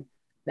pipeline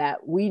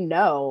that we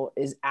know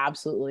is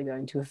absolutely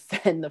going to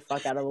offend the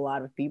fuck out of a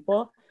lot of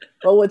people.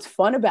 But what's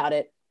fun about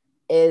it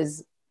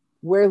is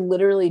we're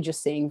literally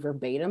just saying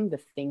verbatim the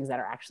things that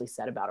are actually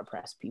said about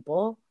oppressed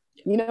people.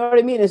 You know what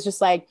I mean? It's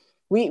just like,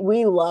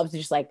 we love to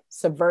just like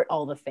subvert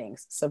all the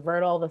things,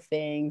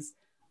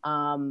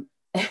 and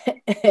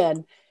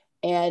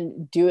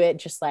do it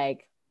just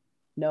like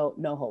no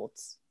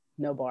holds,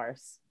 no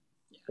bars.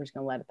 We're just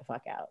gonna let it the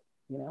fuck out,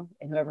 you know?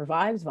 And whoever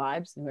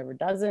vibes, and whoever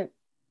doesn't,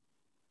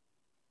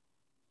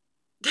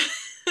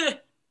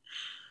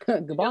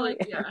 goodbye.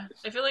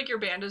 I feel like your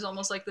band is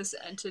almost like this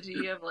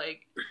entity of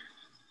like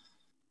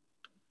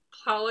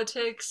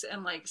politics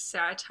and like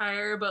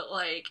satire, but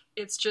like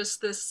it's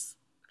just this,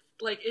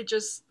 like, it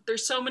just,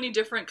 there's so many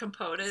different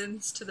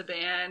components to the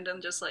band,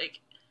 and just like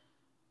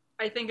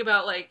I think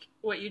about like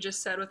what you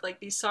just said with like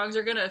these songs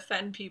are gonna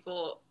offend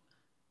people,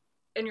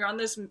 and you're on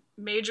this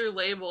major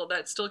label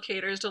that still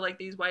caters to like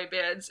these white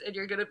bands, and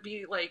you're gonna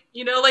be like,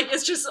 you know, like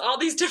it's just all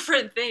these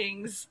different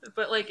things,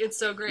 but like it's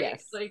so great.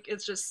 Yes. Like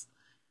it's just,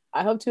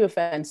 I hope to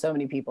offend so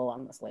many people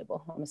on this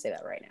label. I'm gonna say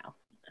that right now.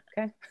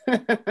 Okay.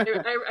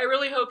 I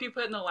really hope you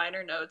put in the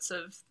liner notes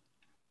of,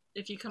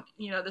 if you come,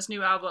 you know, this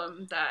new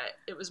album, that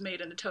it was made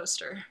in a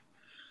toaster.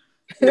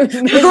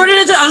 Recorded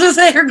in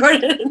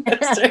a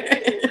toaster.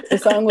 The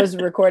song was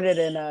recorded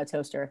in a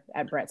toaster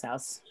at Brett's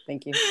house.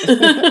 Thank you.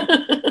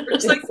 Or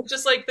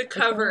just like the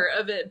cover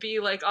of it be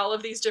like all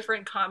of these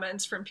different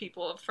comments from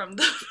people from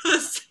the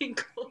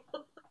single.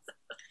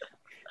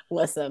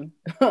 Listen,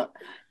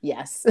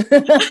 yes,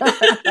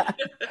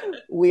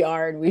 we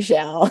are and we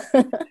shall.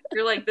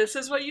 You're like, this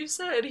is what you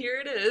said.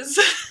 Here it is.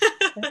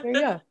 There you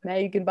go. Now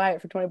you can buy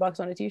it for $20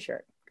 on a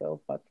t-shirt.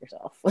 Go fuck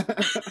yourself.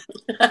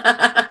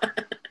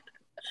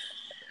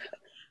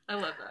 I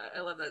love that.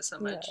 I love that so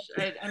much.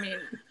 Yeah. I mean,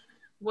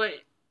 what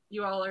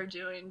you all are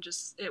doing,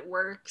 just, it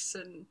works,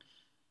 and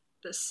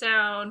the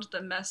sound,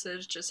 the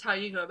message, just how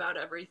you go about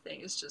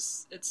everything is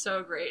just, it's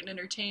so great and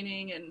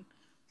entertaining, and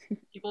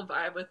people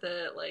vibe with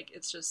it. Like,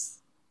 it's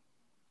just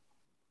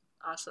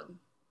awesome.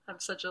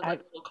 Have such a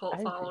like little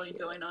cult following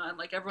going on.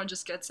 Like, everyone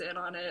just gets in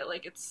on it.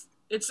 Like, it's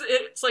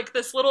It's like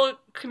this little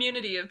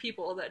community of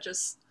people that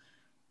just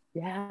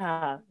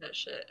Yeah. that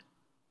shit.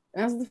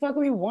 That's the fuck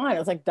we want.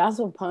 It's like that's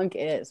what punk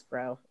is,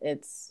 bro.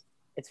 It's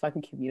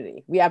fucking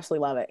community. We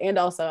absolutely love it. And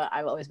also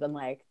I've always been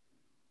like,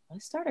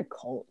 let's start a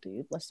cult,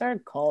 dude. Let's start a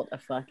cult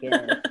of fucking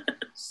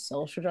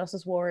social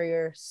justice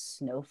warrior,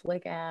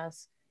 snowflake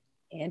ass,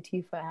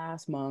 Antifa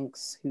ass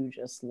monks who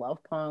just love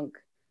punk.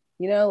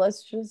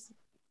 Let's do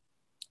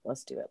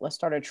it. Let's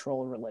start a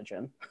troll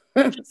religion.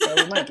 So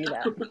we might do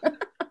that.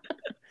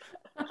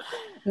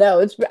 No,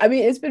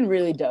 it's been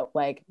really dope.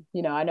 Like,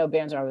 I know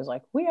bands are always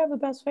like, we have the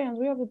best fans.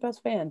 We have the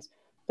best fans.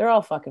 They're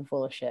all fucking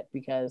full of shit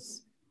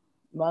because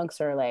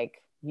monks are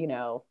like,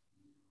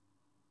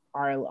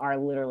 are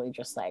literally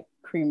just like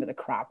cream of the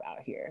crop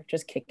out here,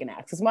 just kicking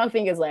ass. Because my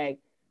thing is like,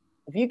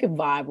 if you could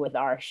vibe with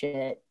our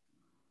shit,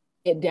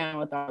 get down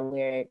with our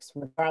lyrics,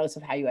 regardless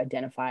of how you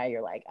identify,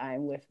 you're like,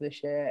 I'm with the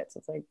shit. So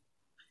it's like,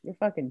 you're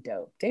fucking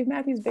dope. Dave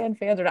Matthews Band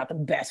fans are not the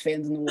best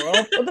fans in the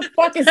world. What the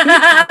fuck is he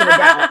talking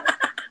about?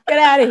 Get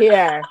out of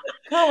here.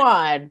 Come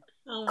on.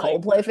 Oh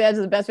Coldplay fans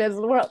are the best fans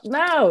in the world.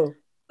 No.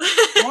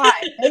 Why?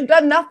 They've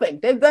done nothing.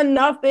 They've done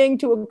nothing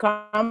to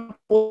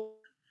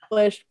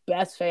accomplish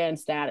best fan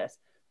status.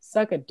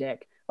 Suck a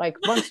dick. Like,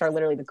 monks are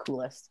literally the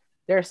coolest.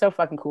 They're so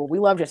fucking cool. We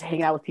love just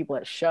hanging out with people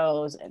at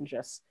shows and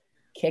just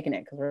kicking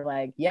it because we're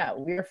like, yeah,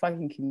 we're a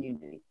fucking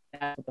community.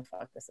 That's what the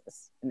fuck this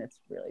is. And it's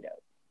really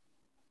dope.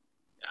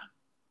 Yeah,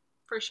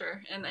 for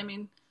sure. And I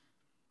mean,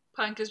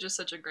 punk is just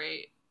such a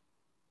great,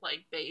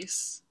 like,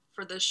 base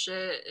for this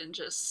shit and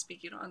just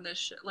speaking on this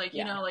shit. Like,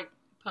 like,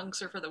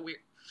 punks are for the weird.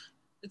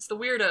 It's the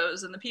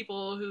weirdos and the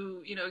people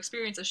who,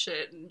 experience a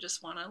shit and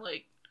just want to,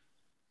 like,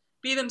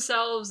 be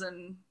themselves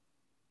and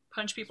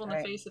punch people in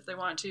the face if they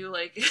want to,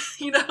 like,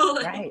 like...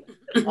 Right.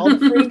 All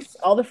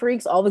the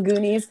freaks, all the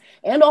goonies,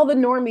 and all the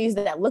normies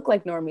that look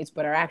like normies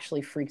but are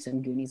actually freaks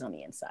and goonies on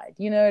the inside.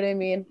 You know what I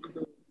mean?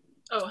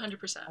 Oh,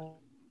 100%.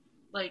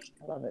 Like,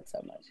 I love it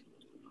so much.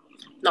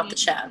 Not the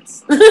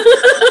Chads.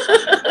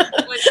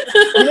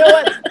 You know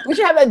what? We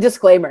should have a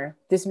disclaimer.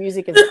 This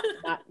music is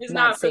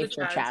not safe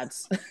for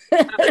Chads.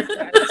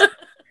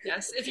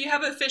 Yes, if you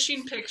have a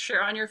fishing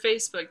picture on your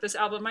Facebook, this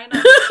album might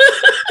not.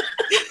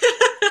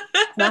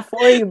 Not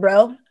for you,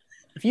 bro.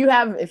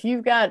 If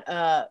you've got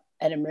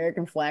an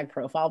American flag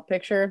profile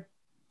picture,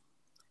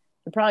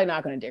 you're probably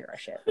not going to dig our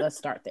shit. Let's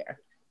start there.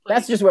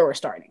 That's just where we're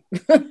starting. You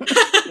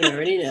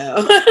already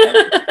know.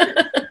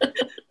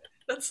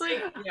 That's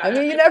like, yeah. I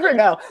mean, you never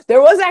know.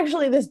 There was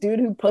actually this dude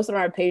who posted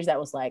on our page that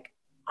was like,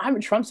 I'm a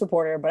Trump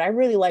supporter, but I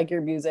really like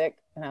your music.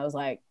 And I was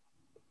like,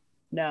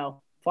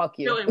 no, fuck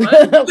you. Really,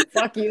 what?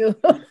 Fuck you.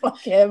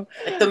 Fuck him.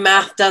 Like the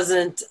math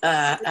doesn't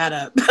add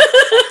up.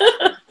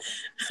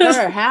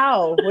 Sir,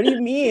 how? What do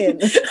you mean?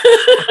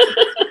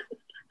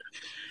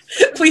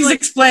 Please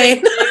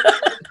explain.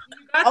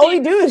 All we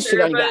do is shit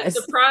on you guys.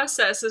 The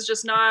process is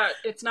just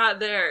it's not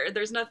there.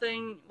 There's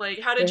nothing, like,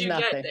 how did you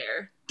get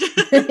there?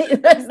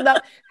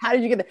 How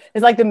did you get there?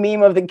 It's like the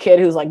meme of the kid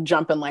who's like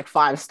jumping like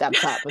 5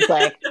 steps up. It's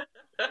like,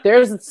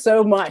 there's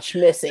so much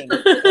missing.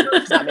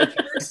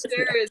 The first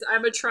stair is,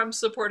 I'm a Trump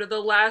supporter. The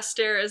last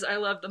stair is, I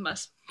love the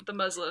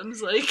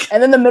Muslims. Like,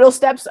 and then the middle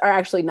steps are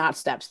actually not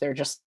steps. They're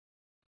just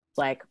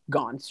like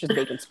gone. It's just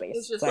vacant space.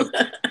 It's just like,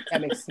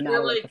 that makes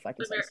no like,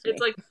 fucking sense to me.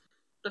 It's like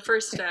the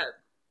first step,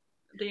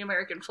 the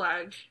American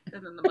flag,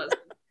 and then the Muslim.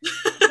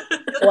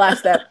 The last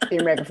step, the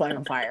American flag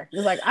on fire.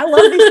 It's like, I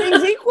love these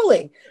things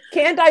equally.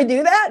 Can't I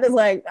do that? It's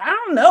like, I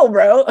don't know,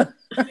 bro.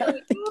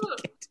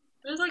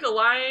 There's like a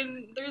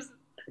line. There's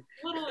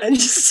a little.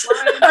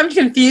 I'm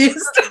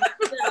confused.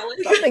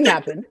 Something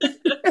happened.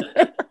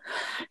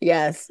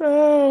 Yes.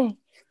 Oh.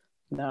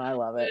 No, I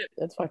love it.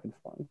 It's fucking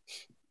fun.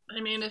 I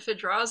mean, if it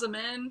draws them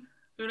in,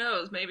 who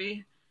knows?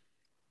 Maybe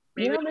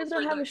maybe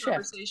they'll have a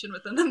conversation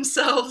within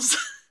themselves.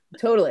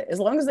 Totally. As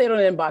long as they don't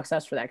inbox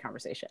us for that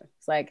conversation.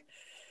 It's like,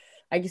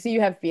 I can see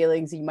you have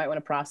feelings you might want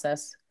to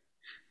process.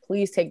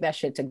 Please take that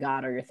shit to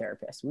God or your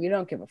therapist. We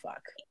don't give a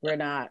fuck. We're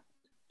not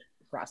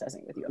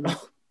processing with you at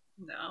all.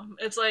 No.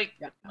 It's like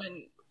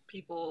when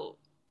people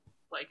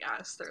like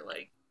ask their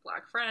like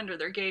black friend or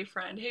their gay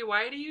friend, hey,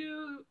 why do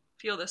you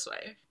feel this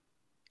way?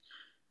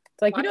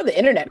 It's like, the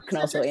internet can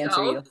also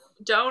answer you.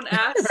 Don't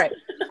ask right.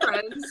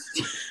 friends.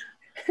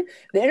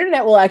 The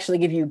internet will actually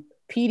give you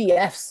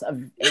PDFs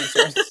of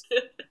answers.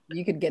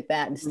 You could get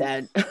that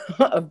instead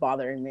of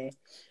bothering me.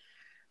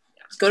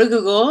 Just go to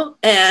Google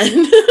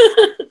and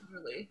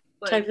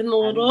type in the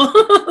little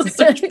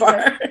search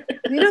bar.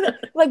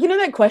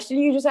 That question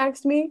you just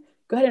asked me?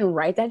 Go ahead and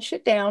write that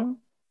shit down.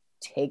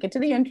 Take it to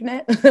the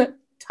internet.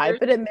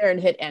 Type it in there and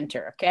hit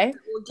enter, okay? It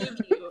will give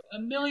you a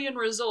million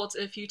results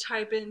if you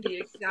type in the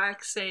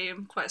exact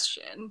same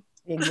question.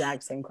 The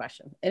exact same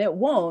question. And it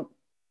won't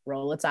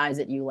roll its eyes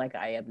at you like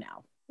I am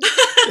now.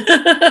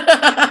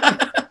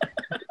 I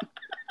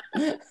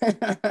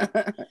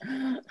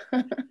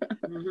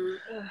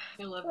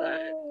love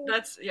that.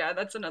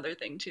 That's another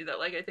thing too that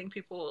like I think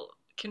people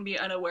can be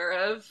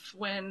unaware of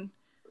when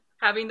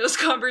having those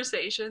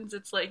conversations.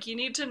 It's like you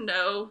need to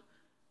know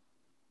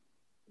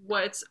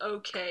what's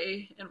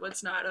okay and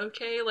what's not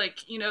okay,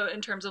 like, you know,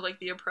 in terms of like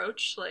the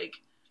approach, like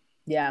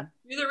Yeah.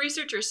 do the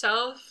research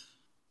yourself,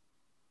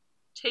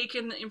 take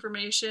in the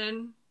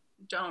information,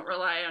 don't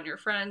rely on your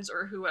friends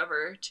or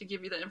whoever to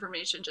give you the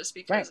information just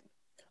Right. because.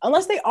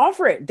 Unless they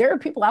offer it. There are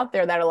people out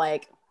there that are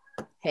like,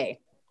 hey,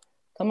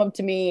 come up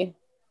to me,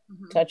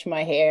 touch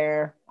my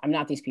hair. I'm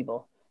not these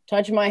people.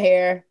 Touch my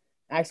hair,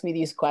 ask me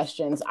these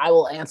questions. I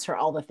will answer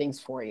all the things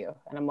for you.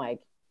 And I'm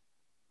like,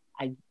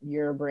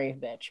 you're a brave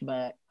bitch,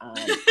 but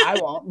I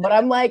won't. But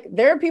I'm like,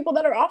 there are people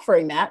that are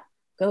offering that.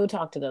 Go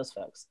talk to those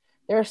folks.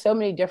 There are so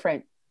many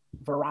different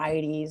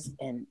varieties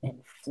and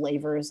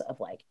flavors of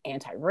like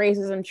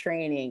anti-racism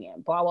training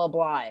and blah blah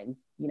blah, and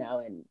you know,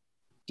 and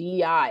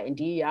DEI and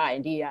DEI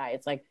and DEI.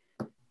 It's like,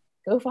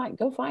 go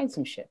find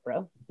some shit,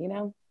 bro. You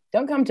know,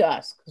 don't come to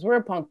us because we're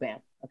a punk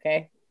band.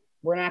 Okay,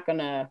 we're not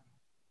gonna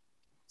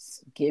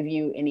give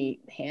you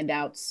any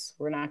handouts.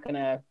 We're not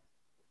gonna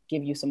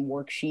give you some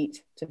worksheet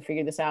to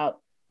figure this out.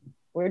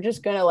 We're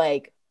just gonna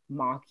like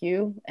mock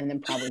you and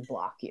then probably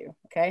block you.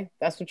 Okay,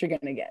 that's what you're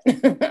gonna get.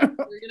 You're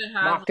gonna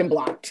have mocked and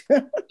blocked.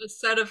 a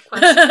set of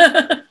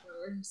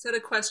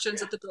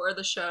questions at the door of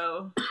the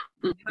show.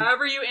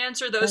 However you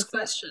answer those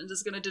questions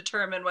is going to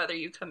determine whether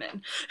you come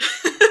in.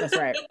 That's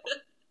right.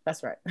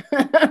 That's right.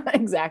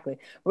 Exactly.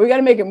 We got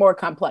to make it more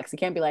complex. It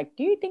can't be like,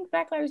 do you think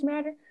Black Lives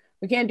Matter?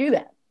 We can't do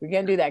that. We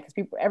can't do that because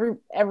people,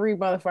 every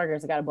motherfucker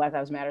has got a Black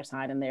Lives Matter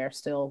sign, and they're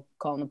still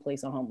calling the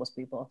police on homeless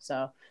people.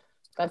 So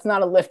that's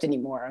not a lift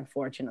anymore,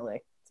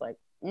 unfortunately. It's like,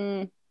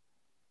 I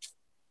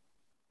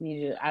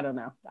don't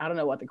know. I don't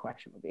know what the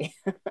question would be.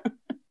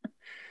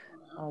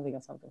 I'll think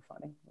of something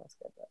funny. Let's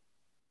get that.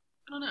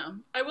 I don't know.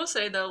 I will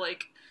say though,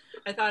 like,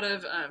 I thought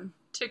of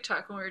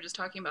TikTok when we were just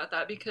talking about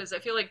that, because I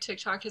feel like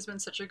TikTok has been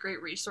such a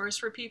great resource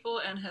for people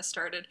and has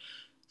started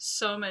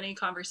so many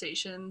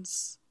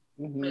conversations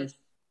with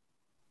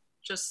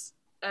just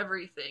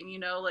everything, you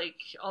know, like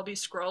I'll be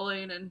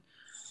scrolling and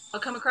I'll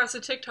come across a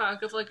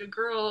TikTok of like a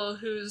girl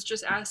who's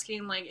just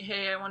asking like,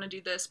 hey, I want to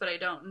do this, but I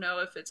don't know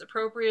if it's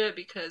appropriate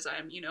because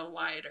I'm, you know,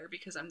 white or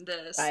because I'm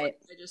this. Right.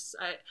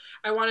 Like,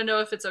 I want to know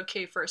if it's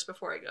okay first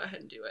before I go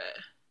ahead and do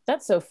it.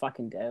 That's so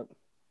fucking dope.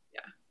 Yeah.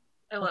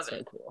 I love it.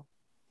 So cool.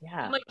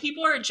 Yeah. And, like,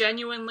 people are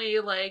genuinely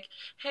like,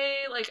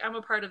 hey, like, I'm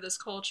a part of this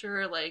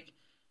culture. Like,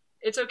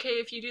 it's okay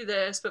if you do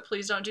this, but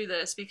please don't do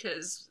this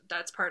because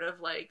that's part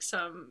of like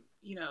some,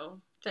 you know,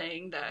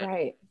 thing that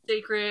right.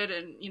 sacred.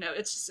 And you know,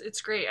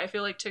 it's great. I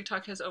feel like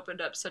TikTok has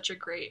opened up such a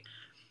great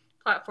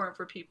platform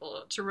for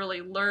people to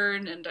really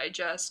learn and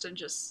digest and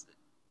just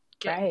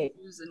get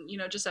news and, you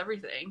know, just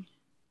everything.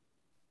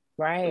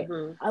 Right.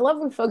 I love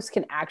when folks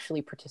can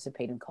actually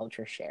participate in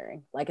culture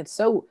sharing. Like it's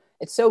so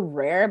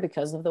rare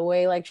because of the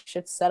way like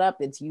shit's set up.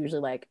 It's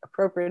usually like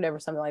appropriative or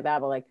something like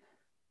that, but like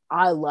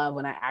I love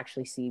when I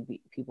actually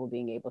see people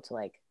being able to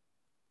like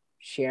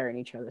share in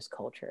each other's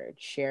culture,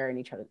 share in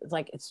each other. It's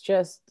like, it's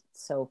just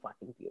so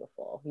fucking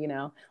beautiful, you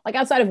know? Like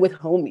outside of with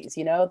homies,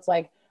 you know, it's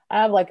like,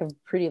 I have like a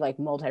pretty like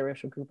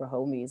multiracial group of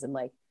homies and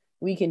like,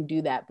 we can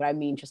do that. But I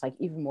mean, just like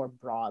even more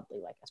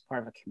broadly, like as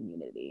part of a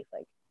community,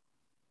 like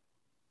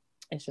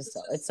it's just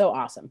it's so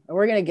awesome. And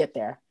we're going to get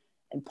there.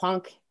 And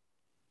punk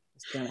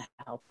is going to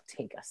help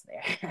take us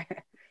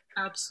there.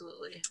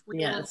 Absolutely.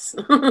 Yes.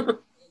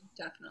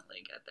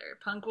 Definitely get there.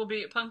 Punk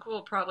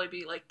will probably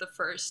be like the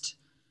first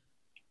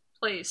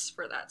place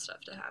for that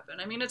stuff to happen.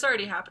 I mean, it's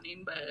already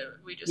happening, but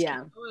we just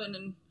keep going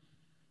and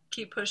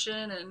keep pushing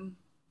and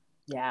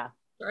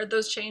start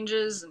those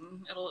changes,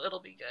 and it'll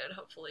be good,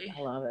 hopefully.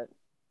 I love it.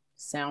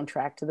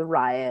 Soundtrack to the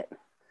riot.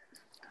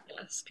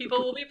 Yes, people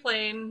will be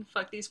playing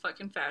 "Fuck These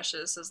Fucking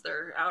Fascists" as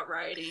they're out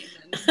rioting.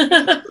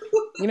 And...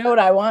 You know what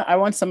I want? I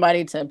want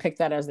somebody to pick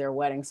that as their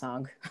wedding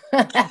song.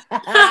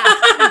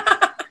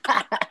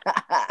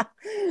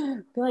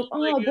 Be like,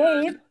 oh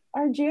babe,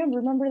 our jam.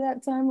 Remember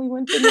that time we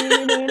went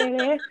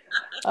to?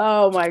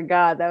 Oh my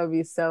god, that would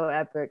be so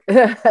epic.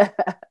 Oh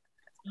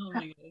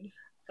my god,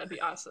 that'd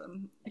be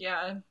awesome.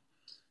 Yeah,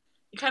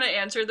 you kind of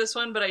answered this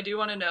one, but I do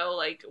want to know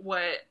like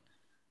what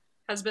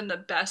has been the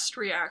best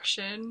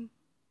reaction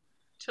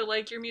to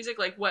like your music.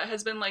 Like, what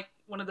has been like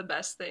one of the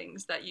best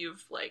things that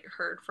you've like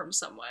heard from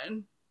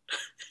someone?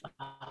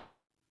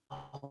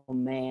 Oh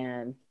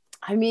man,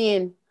 I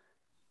mean,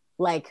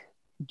 like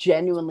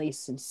genuinely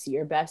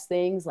sincere best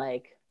things,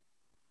 like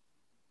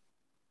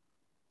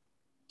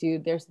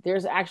dude,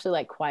 there's actually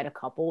like quite a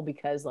couple,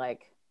 because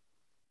like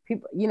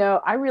people, you know,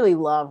 I really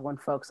love when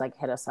folks like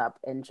hit us up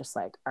and just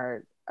like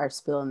are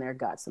spilling their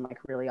guts in like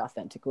really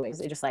authentic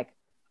ways. It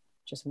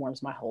just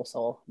warms my whole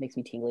soul, makes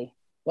me tingly.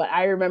 But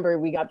I remember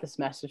we got this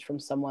message from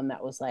someone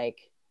that was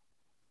like,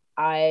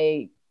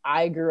 I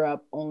grew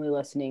up only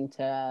listening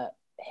to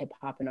hip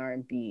hop and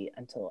R&B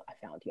until I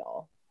found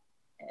y'all,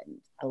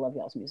 and I love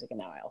y'all's music, and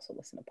now I also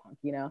listen to punk,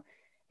 you know.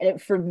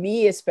 And for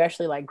me,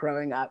 especially like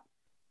growing up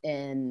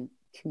in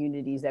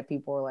communities that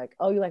people are like,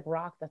 oh, you like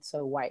rock, that's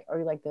so white, or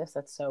you like this,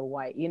 that's so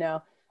white, you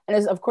know. And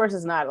it's, of course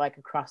it's not like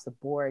across the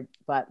board,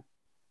 but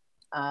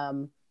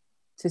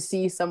to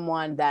see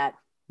someone that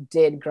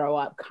did grow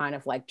up kind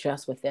of like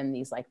just within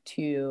these like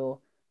two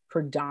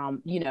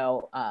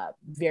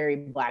very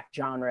black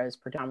genres,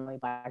 predominantly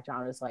black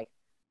genres, like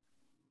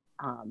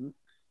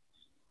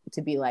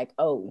to be like,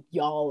 oh,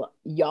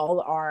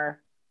 y'all are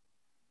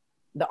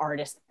the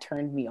artist that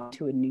turned me on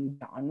to a new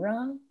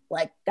genre.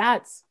 Like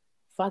that's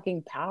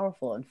fucking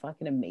powerful and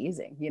fucking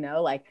amazing,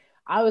 like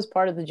I was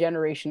part of the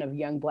generation of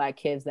young black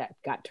kids that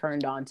got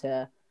turned on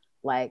to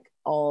like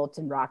alt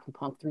and rock and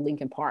punk through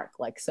Linkin Park,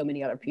 like so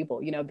many other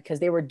people, because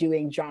they were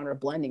doing genre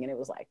blending, and it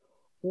was like,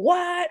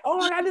 what? Oh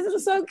my God, this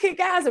is so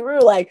kick-ass. And we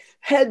were like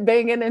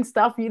headbanging and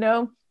stuff,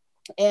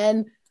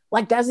 and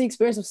like that's the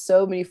experience of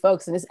so many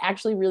folks. And it's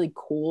actually really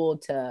cool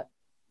to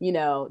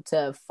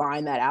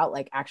find that out.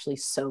 Like actually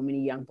so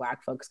many young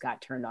black folks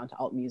got turned on to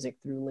alt music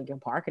through Linkin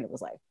Park, and it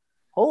was like,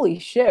 holy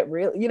shit,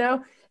 really,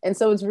 and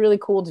so it's really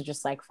cool to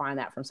just like find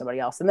that from somebody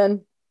else. And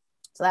then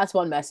so that's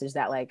one message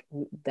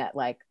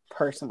that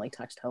personally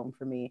touched home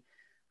for me.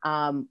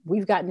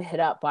 We've gotten hit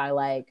up by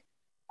like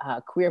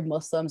queer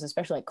Muslims,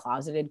 especially like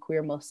closeted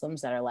queer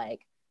Muslims, that are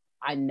like,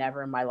 I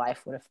never in my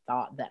life would have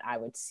thought that I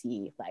would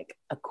see like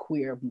a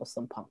queer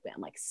Muslim punk band,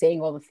 like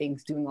saying all the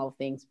things, doing all the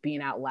things,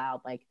 being out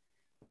loud. Like,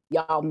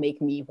 y'all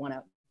make me want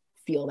to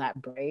feel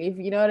that brave,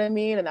 you know what I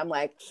mean? And I'm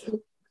like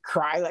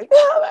crying, like,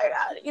 oh my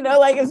God,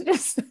 like it's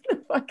just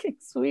the fucking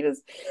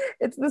sweetest,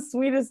 it's the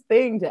sweetest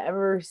thing to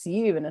ever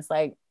receive. And it's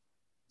like,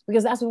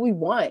 because that's what we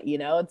want,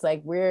 it's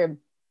like we're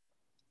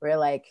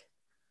like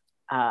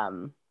I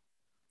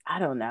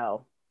don't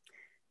know,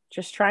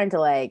 just trying to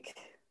like,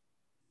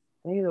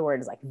 maybe the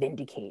word is like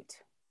vindicate.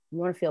 We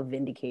want to feel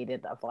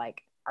vindicated of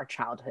like our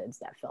childhoods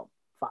that felt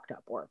fucked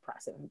up or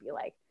oppressive, and be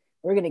like,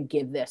 we're going to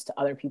give this to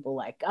other people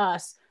like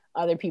us,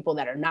 other people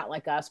that are not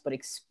like us, but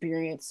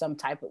experience some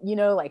type of,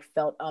 like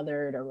felt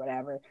othered or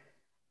whatever.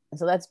 And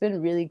so that's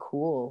been really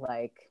cool.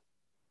 Like,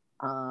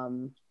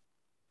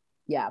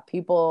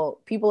 people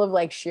have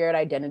like shared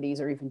identities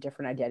or even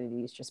different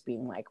identities, just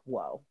being like,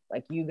 whoa,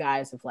 like you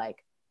guys have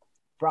like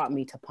brought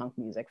me to punk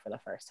music for the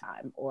first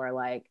time, or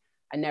like,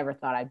 I never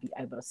thought I'd be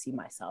able to see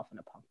myself in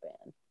a punk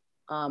band.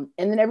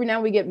 And then every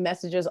now we get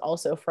messages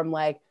also from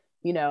like,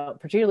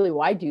 particularly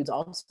white dudes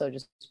also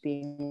just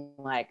being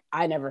like,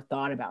 I never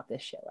thought about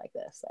this shit like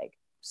this. Like,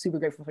 super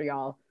grateful for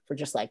y'all for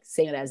just like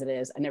saying it as it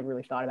is. I never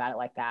really thought about it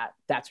like that.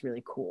 That's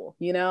really cool,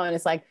 And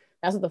it's like,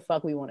 that's what the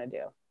fuck we want to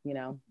do,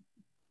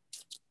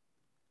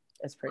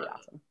 It's pretty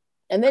awesome.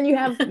 And then you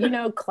have,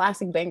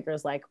 classic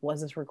bankers like, was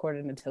this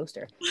recorded in a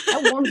toaster?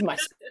 That warms my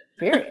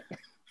spirit.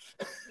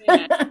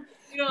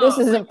 This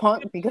isn't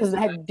punk because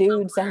that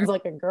dude sounds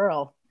like a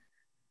girl.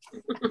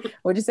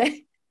 What'd you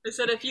say? I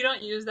said, if you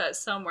don't use that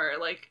somewhere,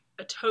 like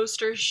a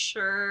toaster,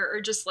 sure, or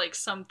just like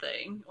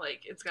something,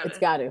 like it's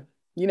got to,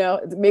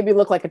 maybe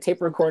look like a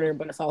tape recorder,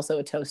 but it's also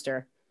a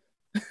toaster.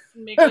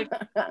 Make like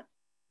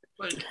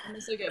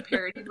almost like a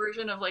parody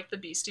version of like the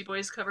Beastie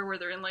Boys cover where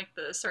they're in like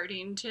the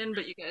sardine tin,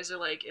 but you guys are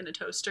like in a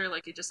toaster,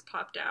 like it just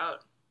popped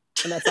out.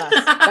 And that's us.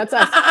 That's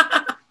us.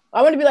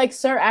 I want to be like,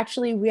 sir,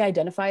 actually, we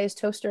identify as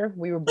toaster.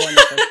 We were born as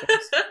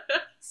toasters.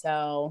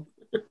 So,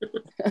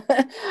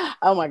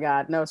 oh my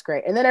God, no, it's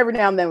great. And then every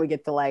now and then we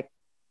get to like,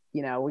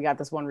 we got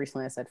this one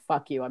recently that said,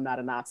 fuck you, I'm not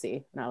a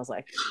Nazi. And I was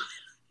like,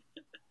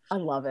 I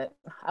love it.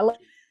 I love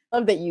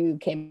that you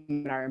came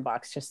in our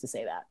inbox just to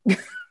say that.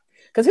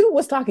 Because who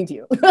was talking to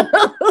you?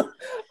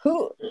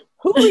 Who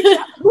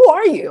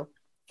are you?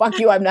 Fuck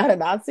you, I'm not a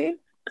Nazi.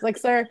 It's like,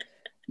 sir,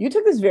 you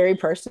took this very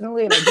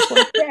personally, and I just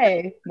want to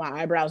say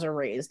my eyebrows are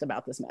raised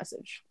about this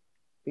message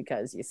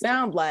because you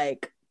sound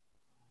like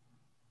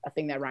a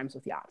thing that rhymes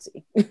with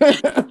Yahtzee.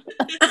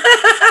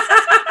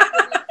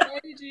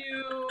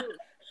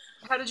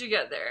 How did you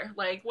get there?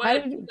 Like,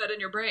 what did that in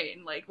your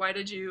brain? Like, why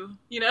did you,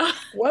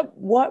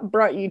 What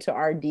brought you to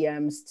our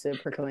DMs to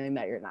proclaim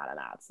that you're not a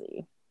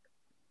Nazi?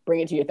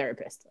 Bring it to your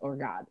therapist or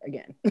God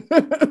again. Feel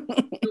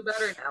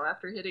better now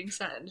after hitting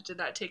send. Did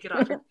that take it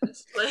off your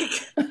list? Like,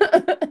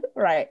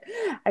 right.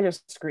 I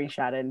just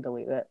screenshot it and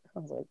delete it. I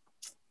was like,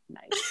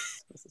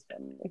 nice. This is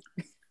funny.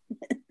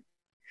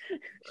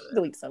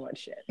 Delete so much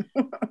shit.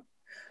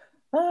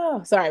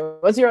 Oh, sorry.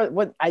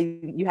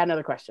 You had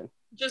another question.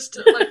 Just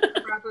like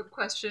a wrap-up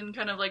question,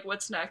 kind of like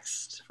what's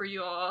next for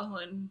you all,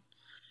 and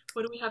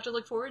what do we have to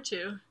look forward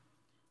to?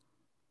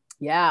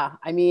 Yeah,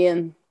 I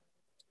mean,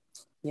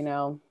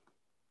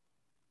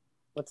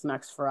 what's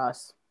next for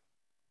us?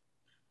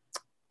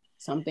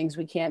 Some things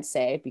we can't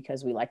say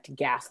because we like to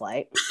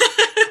gaslight.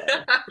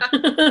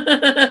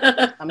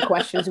 Some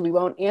questions we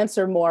won't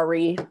answer,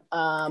 Maury.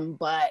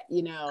 But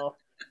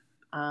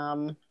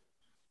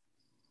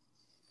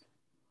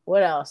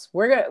what else?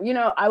 We're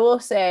gonna, I will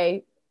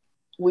say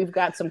we've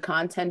got some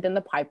content in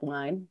the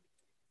pipeline,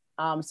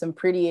 some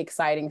pretty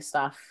exciting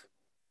stuff.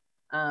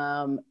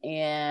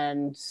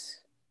 And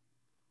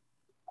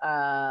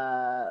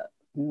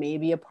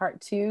maybe a part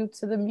 2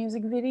 to the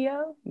music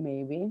video.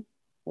 Maybe.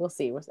 We'll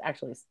see. We're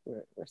sorting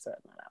that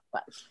out.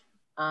 But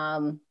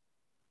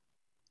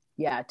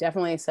yeah,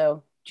 definitely.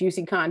 So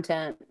juicy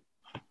content,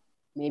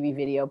 maybe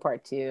video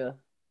part 2,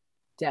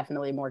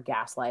 definitely more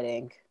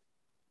gaslighting.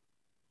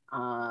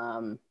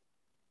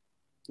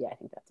 Yeah, I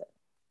think that's it.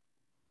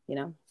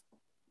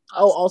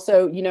 Oh,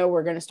 also, you know,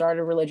 we're going to start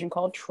a religion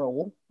called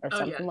Troll or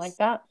something like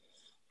that.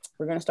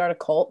 We're going to start a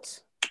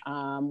cult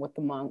with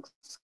the monks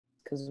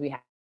because we have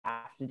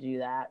to do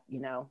that, you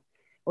know.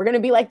 We're going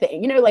to be like the,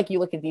 you know, like you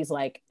look at these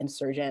like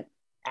insurgent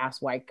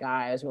ass white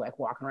guys who are like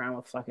walking around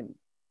with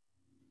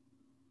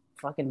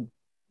fucking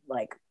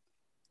like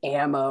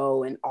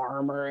ammo and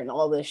armor and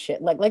all this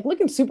shit. Like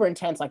looking super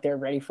intense, like they're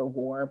ready for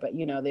war, but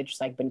you know, they've just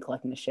like been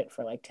collecting the shit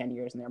for like 10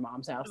 years in their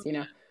mom's house, you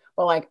know.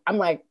 Well, like, I'm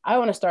like, I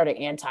want to start an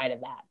anti to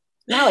that.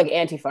 Not like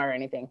Antifa or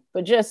anything,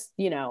 but just,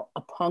 you know,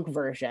 a punk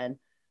version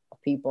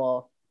of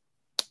people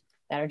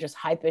that are just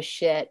hype as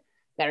shit,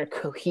 that are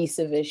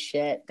cohesive as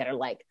shit, that are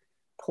like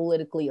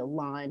politically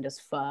aligned as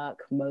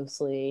fuck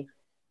mostly.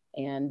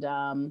 And,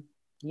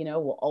 you know,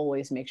 we'll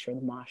always make sure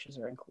the moshes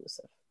are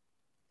inclusive.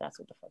 That's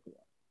what the fuck we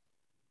want.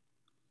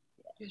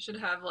 You should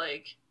have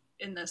like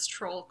in this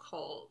troll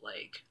cult,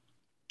 like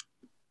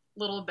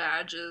little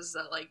badges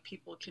that like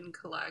people can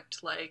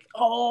collect, like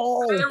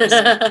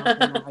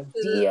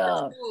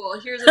idea. Cool.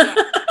 Here's a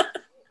badge.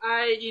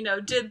 I, you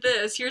know, did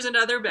this. Here's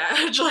another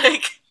badge.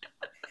 Like,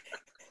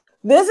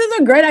 this is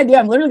a great idea.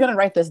 I'm literally gonna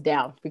write this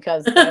down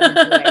because that's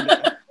a great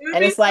idea.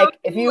 And it's so like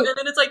cool. And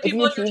then it's like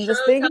people at your show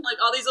have like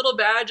all these little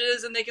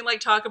badges, and they can like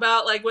talk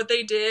about like what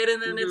they did,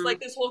 and then it's like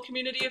this whole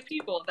community of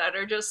people that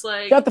are just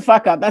like, shut the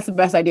fuck up. That's the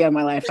best idea of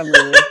my life. I'm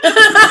really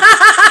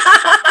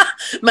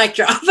mic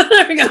drop.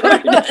 There we go.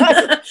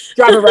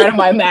 Drop it right on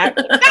my Mac.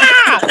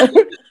 Ah!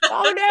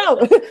 Oh no.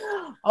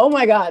 Oh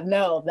my god,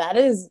 no, that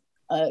is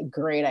a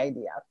great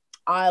idea.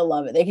 I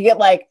love it. They could get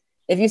like,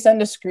 if you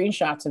send us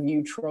screenshots of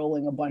you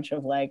trolling a bunch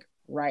of like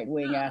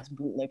right-wing ass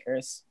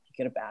bootlickers, you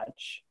get a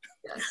badge.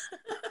 Yes.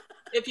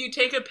 If you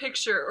take a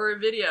picture or a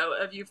video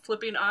of you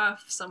flipping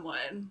off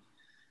someone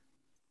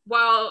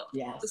while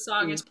the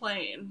song is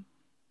playing.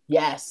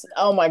 Yes.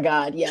 Oh my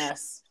god,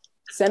 yes.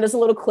 Send us a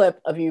little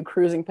clip of you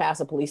cruising past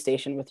a police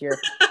station with your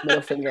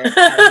middle finger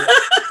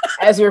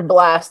as you're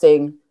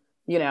blasting,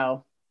 you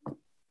know,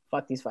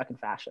 fuck these fucking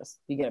fascists.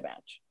 You get a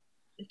badge.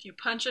 If you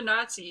punch a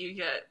Nazi, you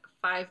get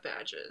 5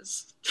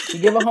 badges. You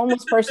give a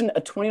homeless person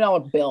a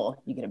 $20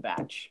 bill, you get a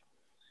badge.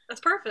 That's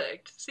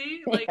perfect.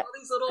 See? Like all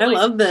these little I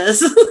love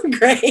this.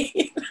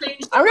 Great.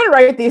 I'm gonna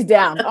write these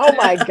down. Oh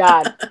my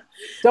god.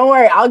 Don't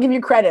worry, I'll give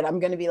you credit. I'm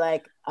gonna be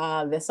like,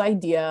 this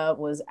idea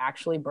was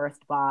actually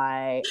birthed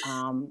by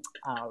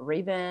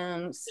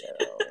Raven. So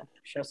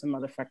show some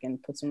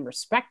motherfucking, put some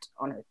respect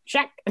on her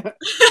check.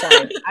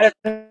 Sorry. I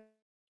don't know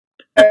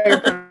your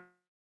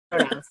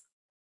pronouns.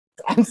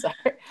 I'm sorry.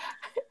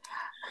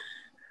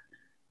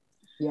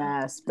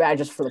 Yes,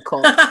 badges for the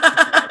cult.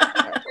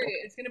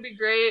 It's gonna be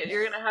great.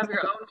 You're gonna have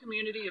your own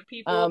community of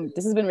people.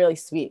 This has been really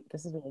sweet.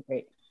 This is really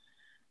great.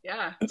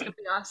 Yeah, it's gonna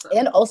be awesome.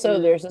 And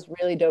also, there's this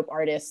really dope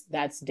artist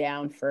that's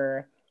down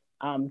for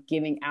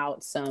giving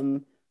out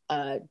some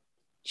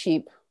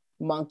cheap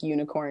monk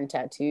unicorn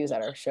tattoos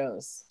at our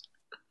shows.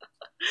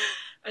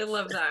 I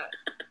love that.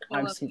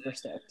 I'm super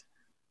stoked.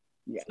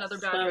 Yes. Another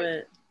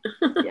badge.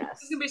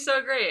 Yes. It's gonna be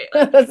so great.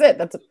 That's it.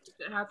 That's a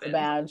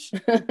badge.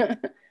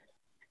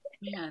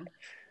 Man.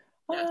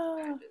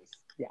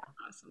 Yeah.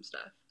 Awesome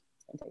stuff.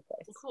 Take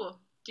place. Well, cool.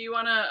 Do you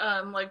want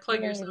to like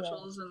plug your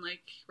socials and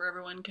like where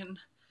everyone can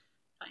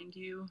find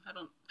you? I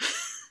don't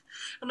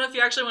know if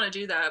you actually want to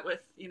do that with,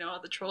 you know, all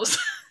the trolls.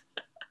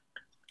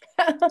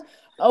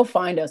 Oh,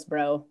 find us,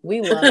 bro. We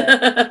love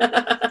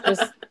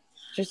it.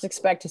 just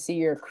expect to see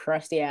your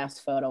crusty ass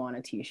photo on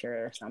a t-shirt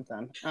or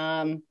something.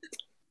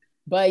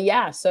 But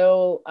yeah,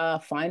 so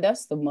find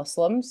us, The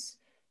Muslims.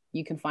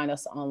 You can find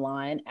us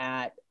online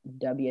at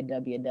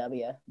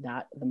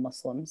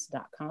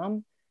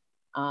www.themuslims.com.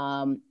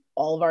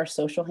 All of our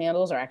social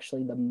handles are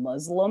actually The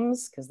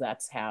Muslims because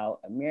that's how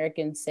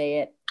Americans say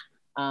it.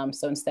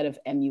 So instead of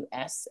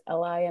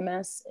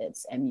MUSLIMS,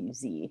 it's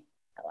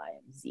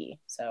MUZLIMZ.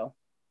 So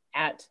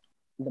at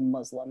The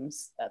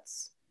Muslims,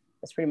 that's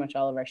pretty much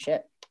all of our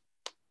shit.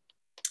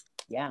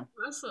 Yeah.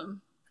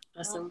 Awesome.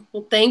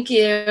 Well, thank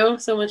you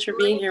so much for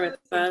being here with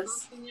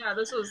us. Yeah,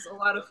 this was a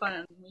lot of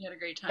fun. We had a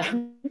great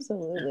time.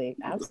 Absolutely.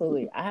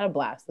 I had a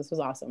blast. This was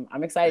awesome.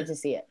 I'm excited to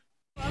see it.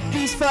 Fuck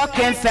these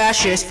fucking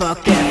fascists,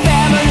 fuck their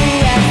family.